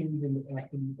change in the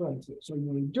equity prices. So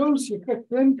you reduce your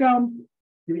fixed income,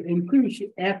 you increase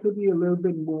your equity a little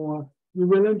bit more. You're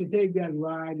willing to take that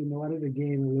ride in order to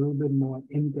gain a little bit more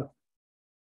income.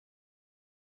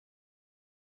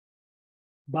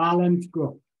 Balanced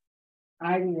growth.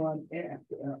 I want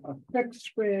a fixed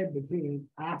spread between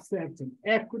assets and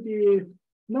equities.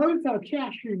 Notice how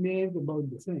cash remains about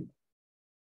the same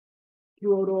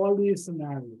throughout all these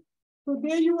scenarios. So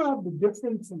there you have the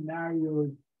different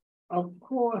scenarios. Of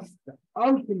course, the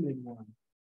ultimate one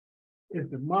is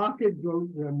the market growth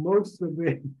where most of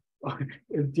it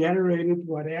is generated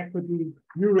what equity.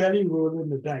 You really roll in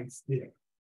the dice there.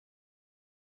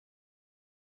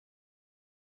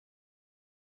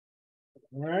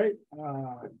 All right.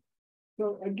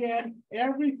 So again,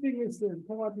 everything is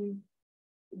important.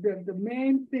 The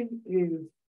main thing is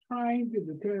trying to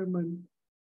determine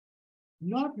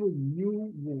not what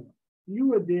you want. You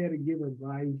were there to give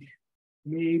advice,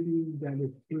 maybe that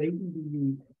is blatant to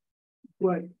you,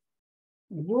 but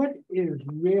what is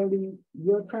really,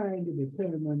 you're trying to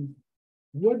determine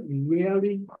what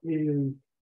really is,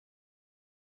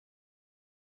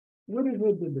 what is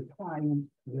it that the client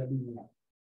really wants?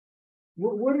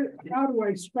 How do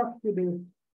I structure this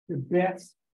the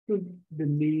best to the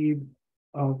need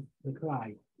of the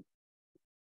client?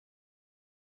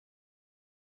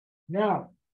 Now,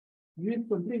 you've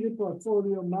completed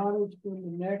portfolio management.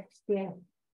 The next step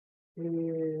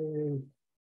is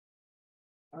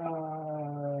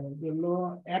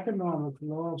the economic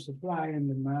law of supply and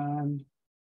demand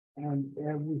and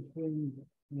everything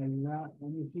like that.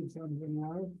 Let me see something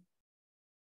else.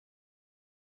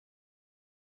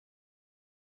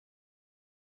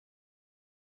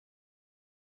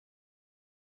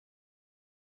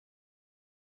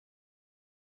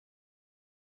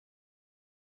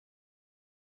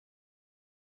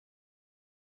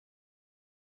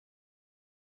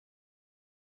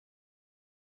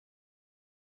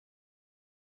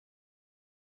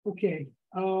 Okay,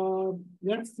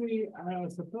 let's see,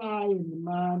 supply and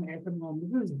demand economics.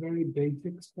 This is very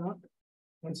basic stuff.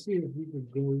 Let's see if we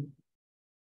could go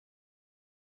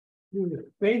through the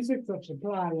basics of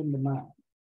supply and demand.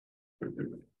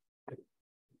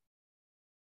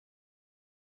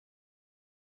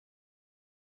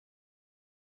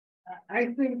 I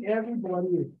think everybody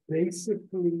is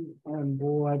basically on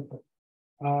board.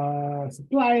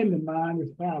 Supply and demand is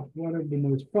perhaps one of the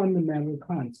most fundamental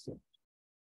concepts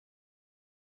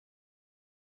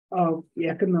of the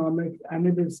economics, and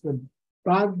it is the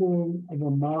backbone of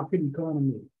a market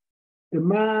economy.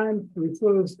 Demand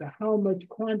refers to how much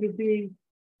quantity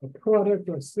a product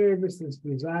or service is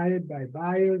desired by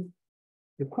buyers.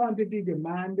 The quantity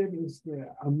demanded is the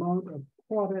amount of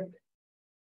product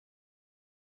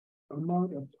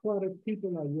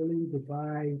people are willing to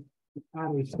buy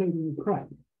at a certain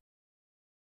price.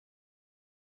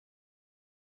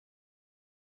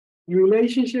 The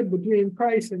relationship between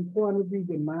price and quantity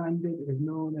demanded is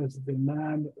known as the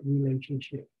demand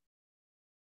relationship.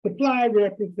 Supply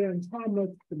represents how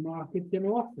much the market can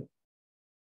offer.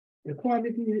 The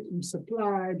quantity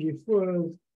supplied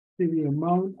refers to the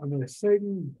amount of a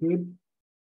certain good,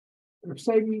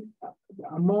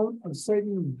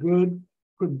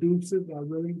 producers are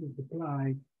willing to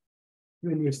supply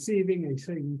when receiving a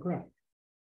certain price.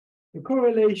 The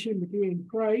correlation between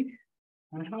price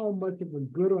and how much of a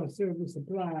good or service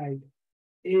supplied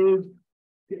is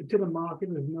to the market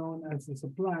is known as the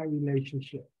supply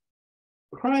relationship.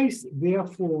 Price,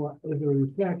 therefore, is a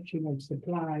reflection of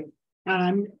supply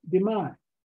and demand.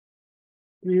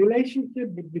 The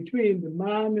relationship between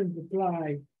demand and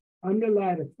supply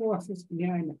underlie the forces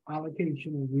behind the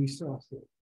allocation of resources.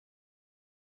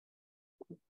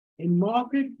 In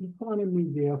market economy,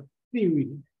 their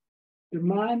theory,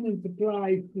 demand and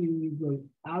supply theory will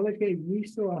allocate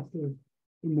resources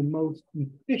in the most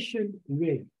efficient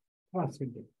way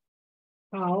possible.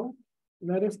 How?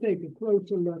 Let us take a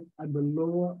closer look at the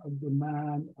law of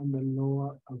demand and the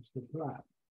law of supply.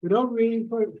 Without reading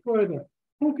further,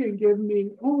 who is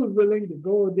willing to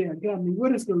go there and tell me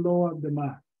what is the law of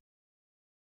demand?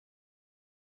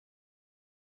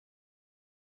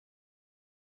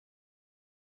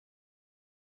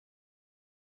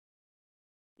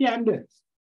 Candace,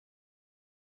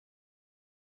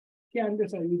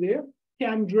 are you there?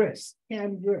 Candace.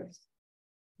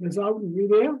 Ms. Alton, you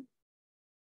there?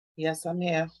 Yes, I'm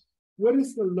here. What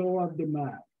is the law of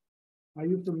demand? Are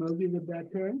you familiar with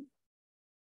that term?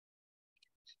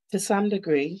 To some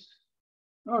degree.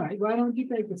 All right, why don't you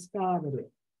take a stab at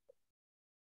it?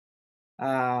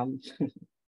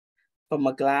 From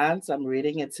a glance, I'm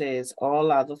reading, it says,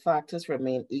 all other factors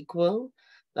remain equal.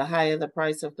 The higher the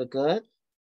price of the good,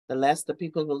 the less the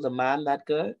people will demand that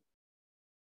good.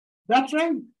 That's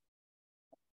right.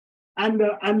 And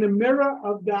the mirror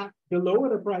of that, the lower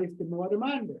the price, the more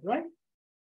demanded, right?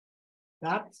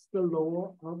 That's the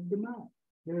law of demand.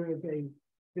 There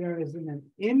is an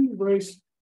inverse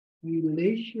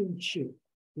relationship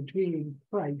between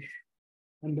price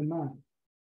and demand.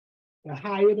 The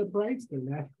higher the price, the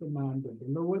less demanded. The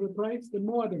lower the price, the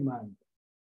more demanded.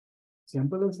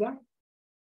 Simple as that.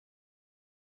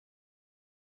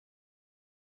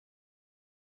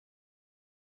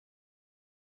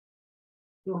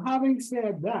 So having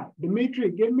said that,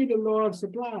 Dimitri, give me the law of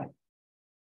supply.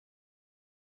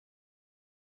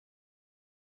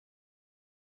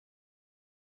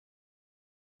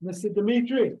 Mr.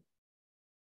 Dimitri.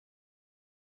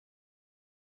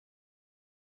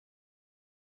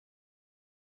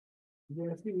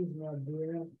 Yes, he is not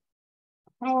there.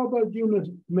 How about you,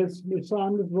 Miss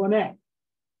Saunders Bonnet?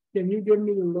 Can you give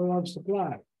me the law of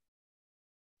supply?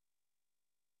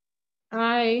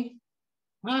 Hi.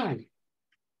 Hi.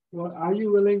 Well, are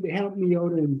you willing to help me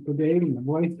out in today? My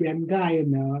voice getting tired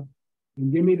now.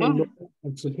 And give me the law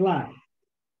of supply.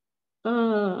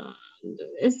 I'm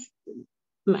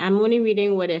only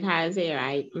reading what it has here.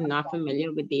 I'm not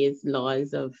familiar with these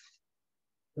laws of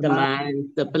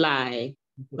demand, supply,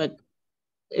 but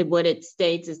what it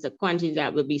states is the quantity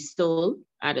that will be sold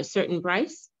at a certain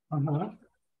price.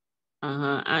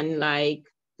 Unlike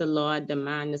the law of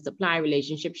demand, the supply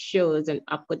relationship shows an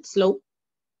upward slope,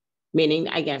 meaning,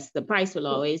 I guess, the price will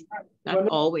always, not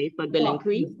always, but will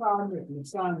increase.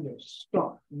 Sanders,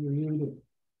 stop.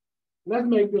 Let's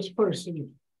make this personal.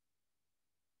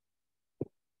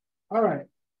 All right.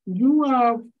 You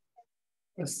have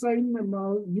a certain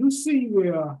amount, you see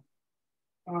where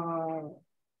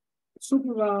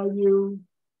SuperValu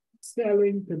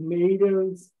selling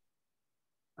tomatoes,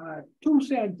 2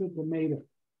 cents a tomato,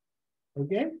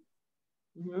 okay?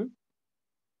 Mm-hmm.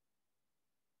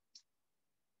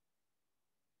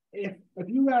 If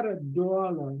you had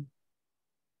 $1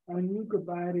 and you could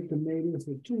buy the tomatoes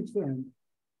for 2 cents,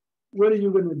 what are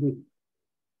you going to do?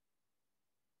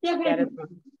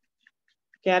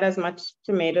 Get as much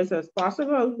tomatoes as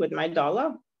possible with my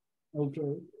 $1.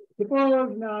 Okay.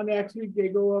 Suppose now next week they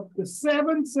go up to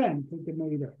 7 cents a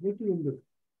tomato. What you gonna do?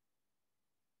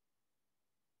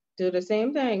 Do the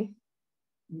same thing.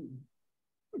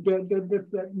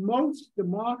 The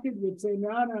market would say,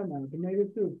 no,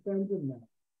 tomatoes too expensive now.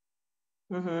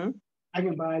 Mm-hmm. I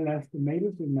can buy less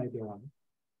tomatoes in my dollar.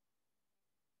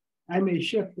 I may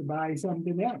shift to buy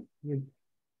something else.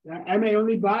 I may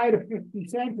only buy the 50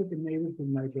 cents of tomatoes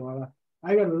in my dollar.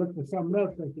 I got to look for something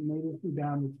else because tomatoes too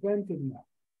damn expensive now.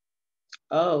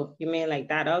 Oh, you mean like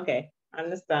that? Okay,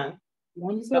 understand. You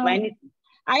understand?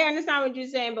 I understand what you're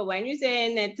saying, but when you're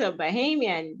saying that to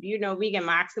Bahamian, you know, we can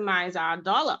maximize our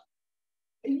dollar.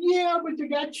 Yeah, but you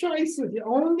got choices. You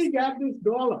only got this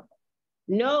dollar.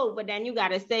 No, but then you got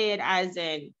to say it as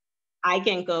in, I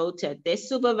can go to this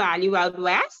super value out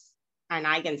west and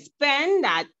I can spend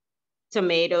that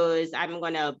tomatoes. I'm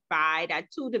going to buy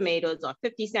that 2 tomatoes or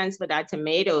 50 cents for that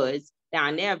tomatoes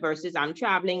down there versus I'm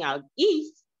traveling out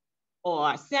east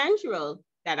or central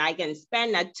that I can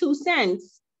spend that 2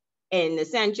 cents in the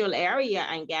central area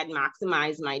and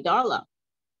maximize my dollar.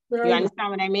 Fair you enough. Understand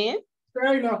what I mean?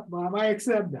 Fair enough, Mom. I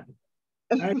accept that.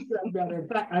 I accept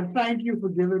that. And thank you for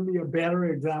giving me a better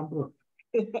example.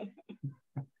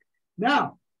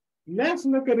 Now, let's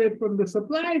look at it from the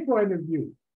supply point of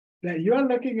view. That you're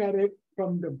looking at it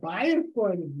from the buyer's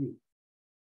point of view.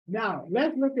 Now,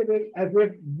 let's look at it as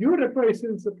if you're the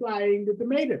person supplying the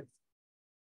tomatoes.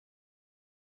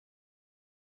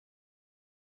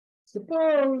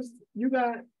 Suppose you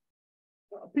got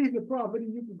a piece of property,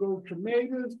 you could go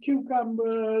tomatoes,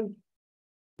 cucumbers,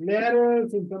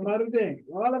 lettuce, and some other things.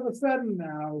 All of a sudden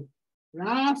now,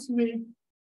 last week,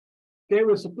 they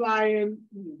were supplying,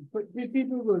 there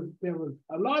was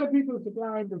a lot of people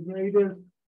supplying tomatoes.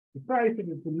 The price of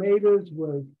the tomatoes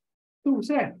was 2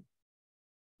 cents.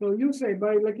 So you say,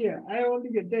 buddy, look here, I only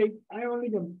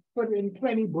can put in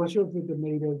 20 bushels of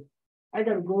tomatoes. I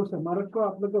gotta go some other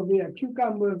crop. Look over here,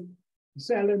 cucumbers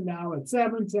selling now at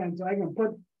 7 cents. So I can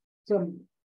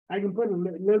put a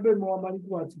little bit more money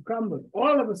towards cucumbers.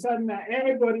 All of a sudden now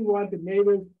everybody wants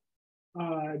tomatoes.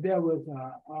 There was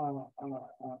a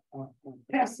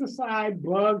pesticide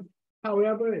bug.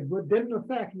 However, it didn't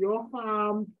affect your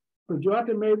farm because your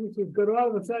tomatoes was good.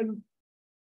 All of a sudden,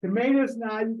 tomatoes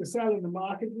now you can sell in the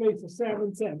marketplace for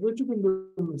 7 cents. What you can do,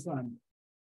 my son?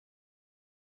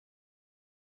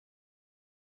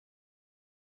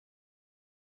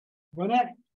 What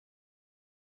that?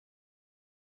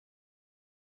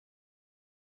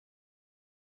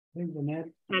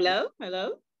 Hello?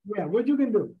 Hello? Yeah, what you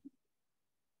can do?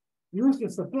 Use the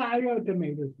supplier of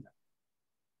tomatoes.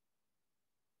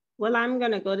 Well, I'm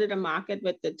gonna go to the market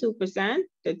with the 2%,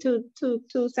 the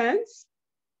two cents.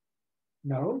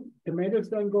 No, tomatoes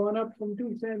done going up from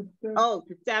 2 cents to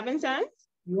 7 cents?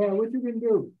 Yeah, what you can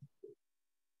do?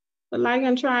 Well, I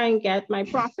can try and get my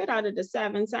profit out of the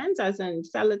 7 cents as in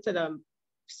sell it to the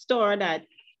store that,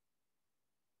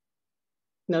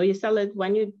 no, you sell it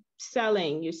when you're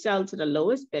selling, you sell to the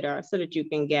lowest bidder so that you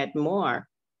can get more.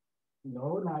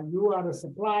 No, now you are the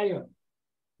supplier.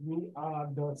 You are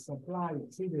the supplier.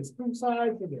 See, there's 2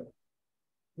 sides to this.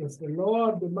 It's the law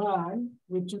of demand,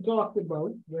 which you talked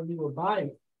about when you were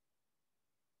buying.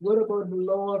 What about the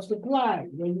law of supply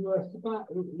when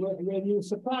you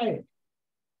supply it?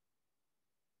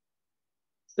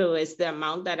 So it's the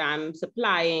amount that I'm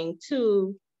supplying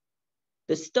to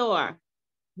the store.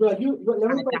 Well,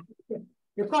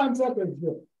 the concept is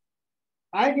this.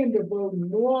 I can devote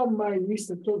more of my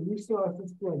resources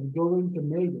to growing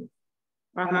tomatoes.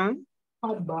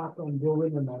 Cut back on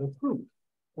growing another fruit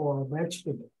or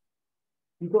vegetable.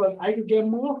 Because I could get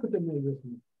more for tomatoes.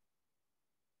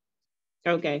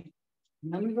 Okay.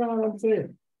 You understand what I'm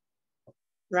saying?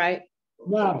 Right.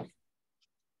 Now,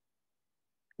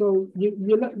 so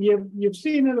you've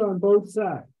seen it on both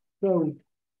sides. So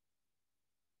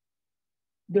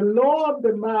the law of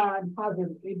demand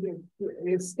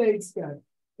it states that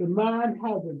demand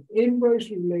has an inverse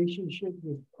relationship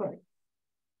with price.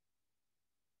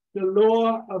 The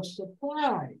law of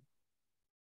supply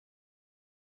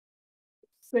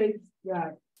states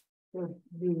that the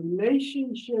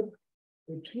relationship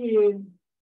between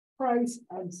price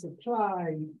and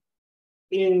supply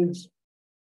is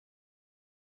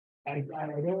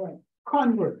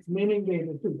converse, meaning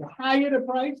the higher the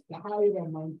price, the higher the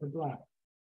amount supplied.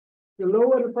 The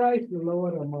lower the price, the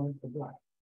lower the amount supplied.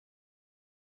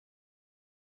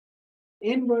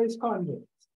 Inverse converse.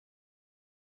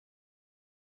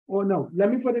 Oh no, let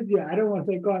me put it here. I don't want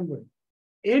to say converse.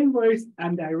 Inverse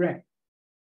and direct.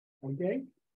 Okay?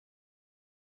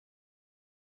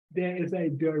 There is a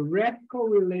direct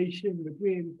correlation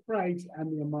between price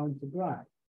and the amount supplied.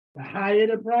 The higher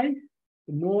the price,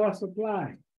 the more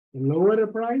supply. The lower the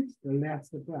price, the less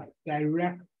the price.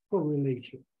 Direct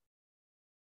correlation.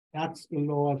 That's the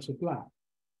law of supply.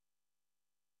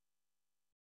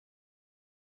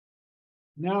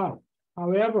 Now,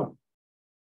 however,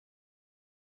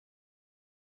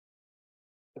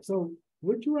 so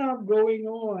what you have going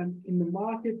on in the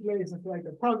marketplace is like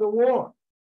a tug of war.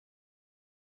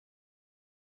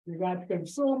 You got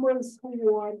consumers who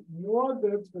want more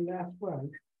goods for less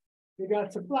price. You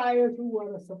got suppliers who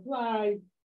want to supply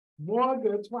more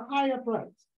goods for higher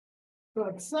price. So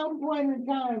at some point in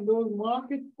time, those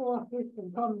market forces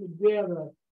can come together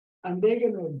and they're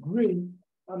going to agree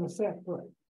on a set price.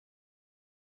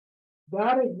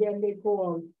 That is when they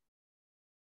call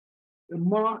the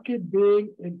market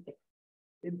being in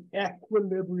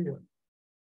equilibrium.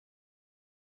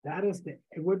 That is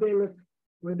what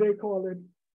they call it,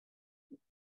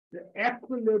 the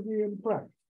equilibrium price.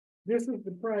 This is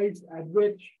the price at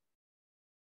which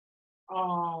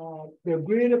the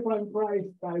agreed upon price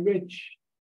by which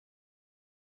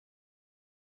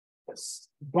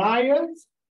buyers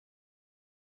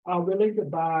are willing to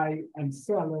buy and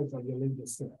sellers are willing to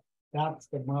sell. That's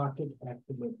the market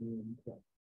equilibrium price.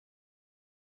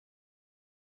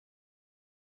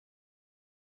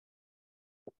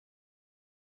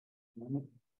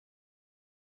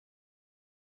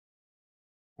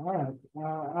 All right,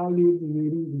 I'll leave the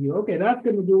reading to you. Okay, that's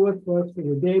going to do it for us for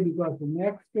the day, because the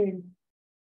next thing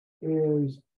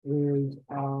is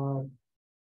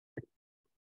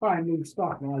finding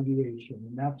stock valuation,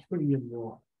 and that's pretty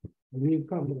involved. We've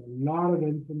covered a lot of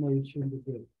information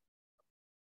today.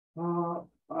 Are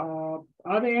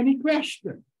there any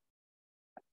questions?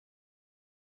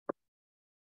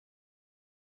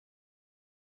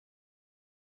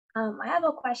 I have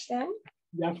a question.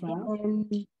 Yes, ma'am.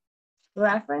 In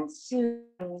reference to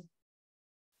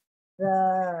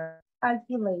the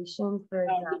calculation, for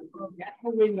example.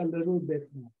 Moving a little bit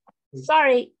more.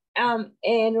 Sorry,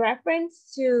 in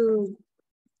reference to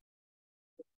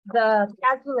the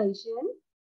calculation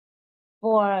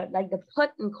for like the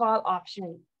put and call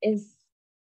option,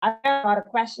 I have a lot of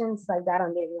questions like that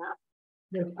on there.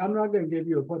 Yes, I'm not going to give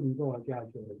you a put and call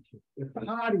calculation. It's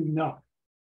hard enough.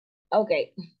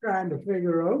 Okay. Trying to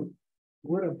figure out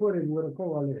what a put and what a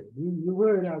call is. You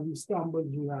heard how we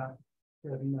stumbled you out.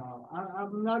 No,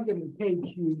 I'm not going to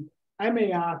take you. I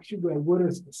may ask you, well, what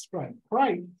is the strike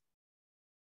price?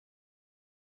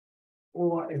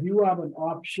 Or if you have an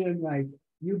option, like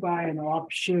you buy an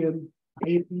option,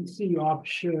 APC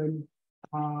option,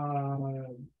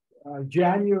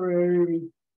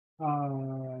 January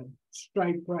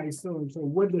strike price, so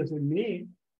what does it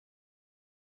mean?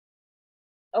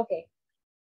 Okay.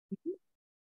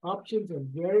 Options are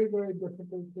very, very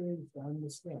difficult things to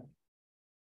understand.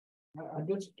 I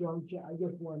just want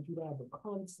you to have a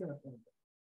concept of it.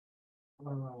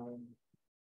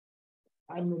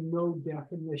 I'm in no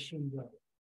definition of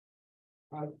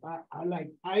it.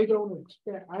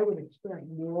 I would expect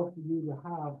more for you to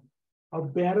have a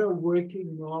better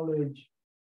working knowledge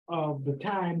of the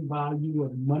time value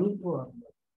of money for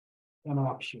an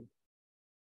option.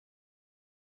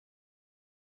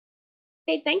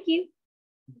 Okay, thank you.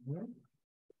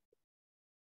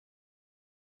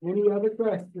 Any other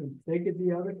questions? Take it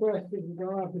the other questions. You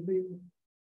don't have to be,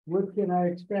 what can I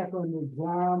expect on the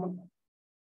exam?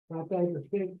 That type of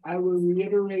thing. I will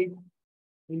reiterate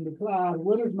in the class,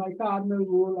 what is my cardinal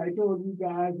rule? I told you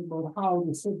guys about how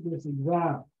to sit this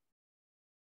exam.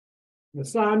 The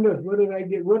Sanders, what did I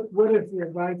get? What is the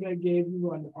advice I gave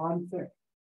you on the onset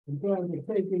in terms of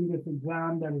taking this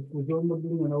exam that is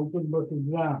presumably an open book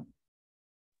exam?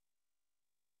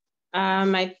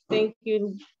 I think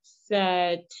you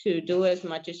said to do as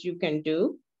much as you can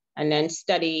do, and then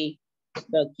study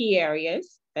the key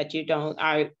areas that you're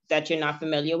not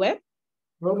familiar with.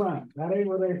 Hold on, that ain't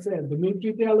what I said.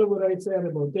 Dimitri, tell her what I said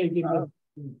about taking this.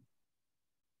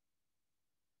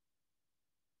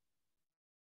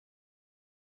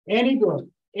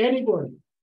 Anybody.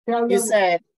 Tell you them.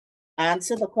 said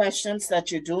answer the questions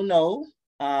that you do know,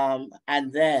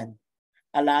 and then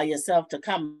allow yourself to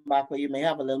come back where you may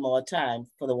have a little more time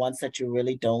for the ones that you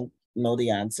really don't know the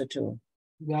answer to.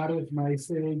 That is my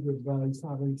sage advice,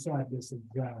 having sat this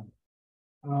exam.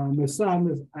 Ms.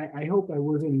 Sanders, I hope I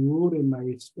wasn't rude in my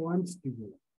response to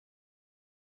you.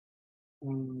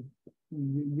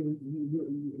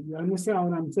 You understand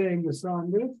what I'm saying, Ms.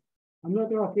 Sanders? I'm not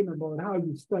talking about how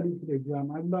you study for the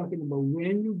exam. I'm talking about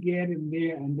when you get in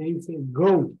there and they say,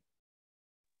 go.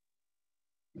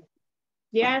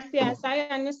 Yes, I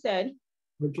understood.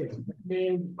 Okay,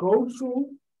 then go through,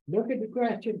 look at the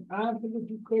question, answer what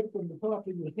you could from the top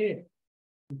of your head.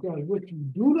 Because what you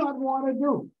do not want to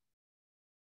do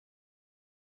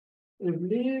is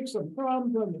leave some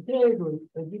crumbs on the table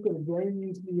that you could very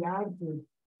easily answer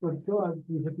because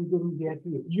if you didn't get to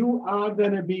it. You are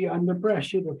going to be under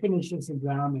pressure to finish this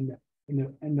exam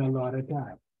in a lot of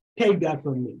time. Take that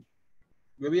from me.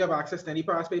 Will we have access to any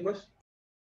past papers?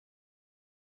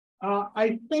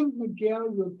 I think Miguel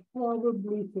will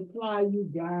probably supply you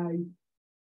guys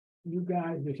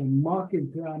with a mock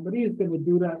exam, but he's going to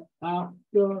do that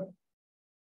after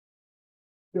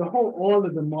all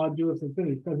of the modules are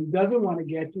finished, because he doesn't want to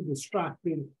get you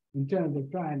distracted in terms of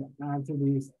trying to answer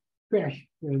these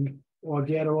questions or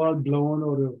get all blown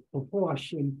out of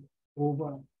proportion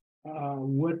over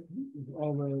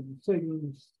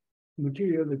certain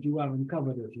material that you haven't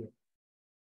covered as yet.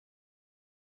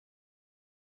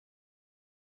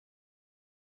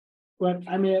 But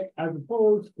I mean, as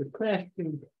opposed to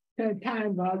questions,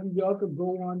 time value, you all could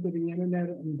go onto the internet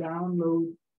and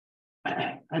download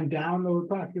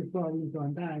practice problems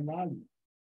on time value.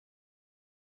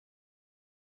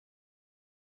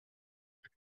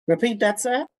 Repeat that,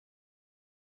 sir.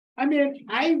 I mean,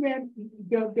 I read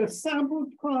the sample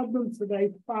problems that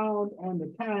I found on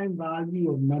the time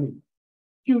value of money,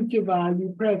 future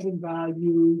value, present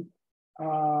value,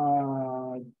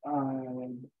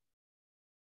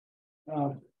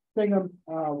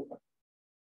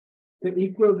 that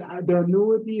equals the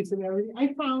annuities and everything.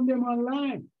 I found them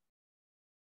online.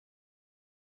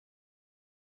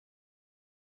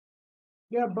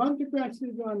 There are a bunch of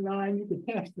questions online. You can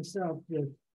test yourself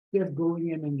just going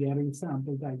in and getting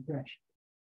sample type questions.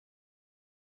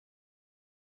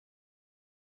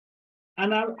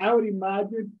 And I would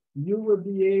imagine you would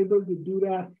be able to do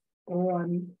that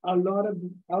on a lot of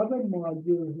other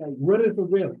modules, like what is the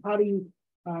will? How do you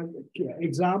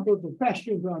examples of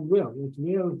questions on will, which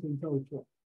wills and so forth.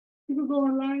 You can go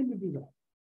online to do that.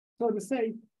 So to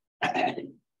say, I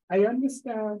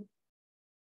understand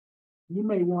you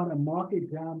may want a mock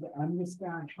exam to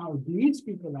understand how these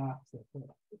people access it.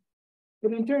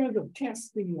 But in terms of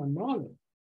testing your knowledge,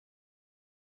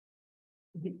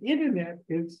 the internet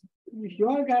is, you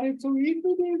all got it so easy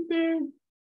these days.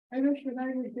 I wish when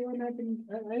I was doing that,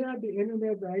 I had the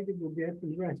internet, I could go get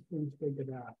the questions figured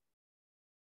out.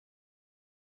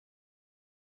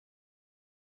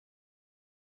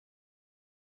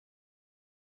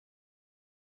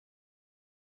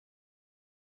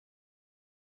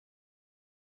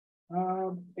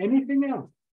 Anything else?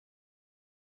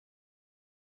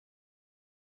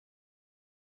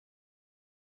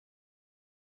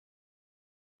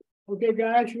 Okay,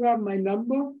 guys, you have my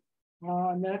number.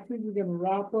 Next week we're going to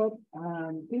wrap up,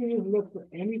 and please look for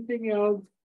anything else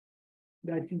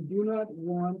that you do not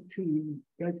want to,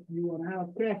 that you want to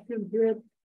have questions with.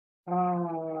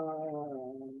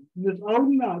 Ms.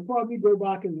 Odin, I'll probably go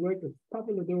back and work a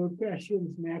couple of those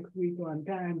questions next week on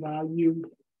time value,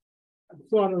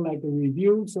 sort of like a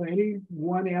review. So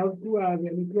anyone else who has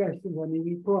any questions on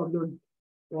any problem,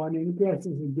 or on any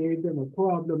questions that gave them a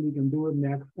problem, you can do it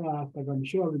next class, like I'm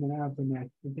sure we're going to have some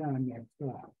extra time next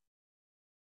class.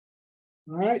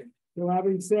 All right, so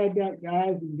having said that,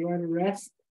 guys, enjoy the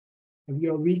rest of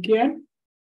your weekend.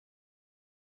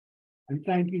 And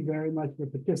thank you very much for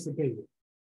participating.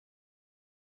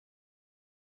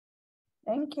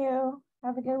 Thank you.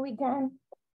 Have a good weekend.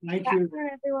 Thank you.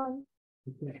 Everyone.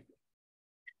 Okay.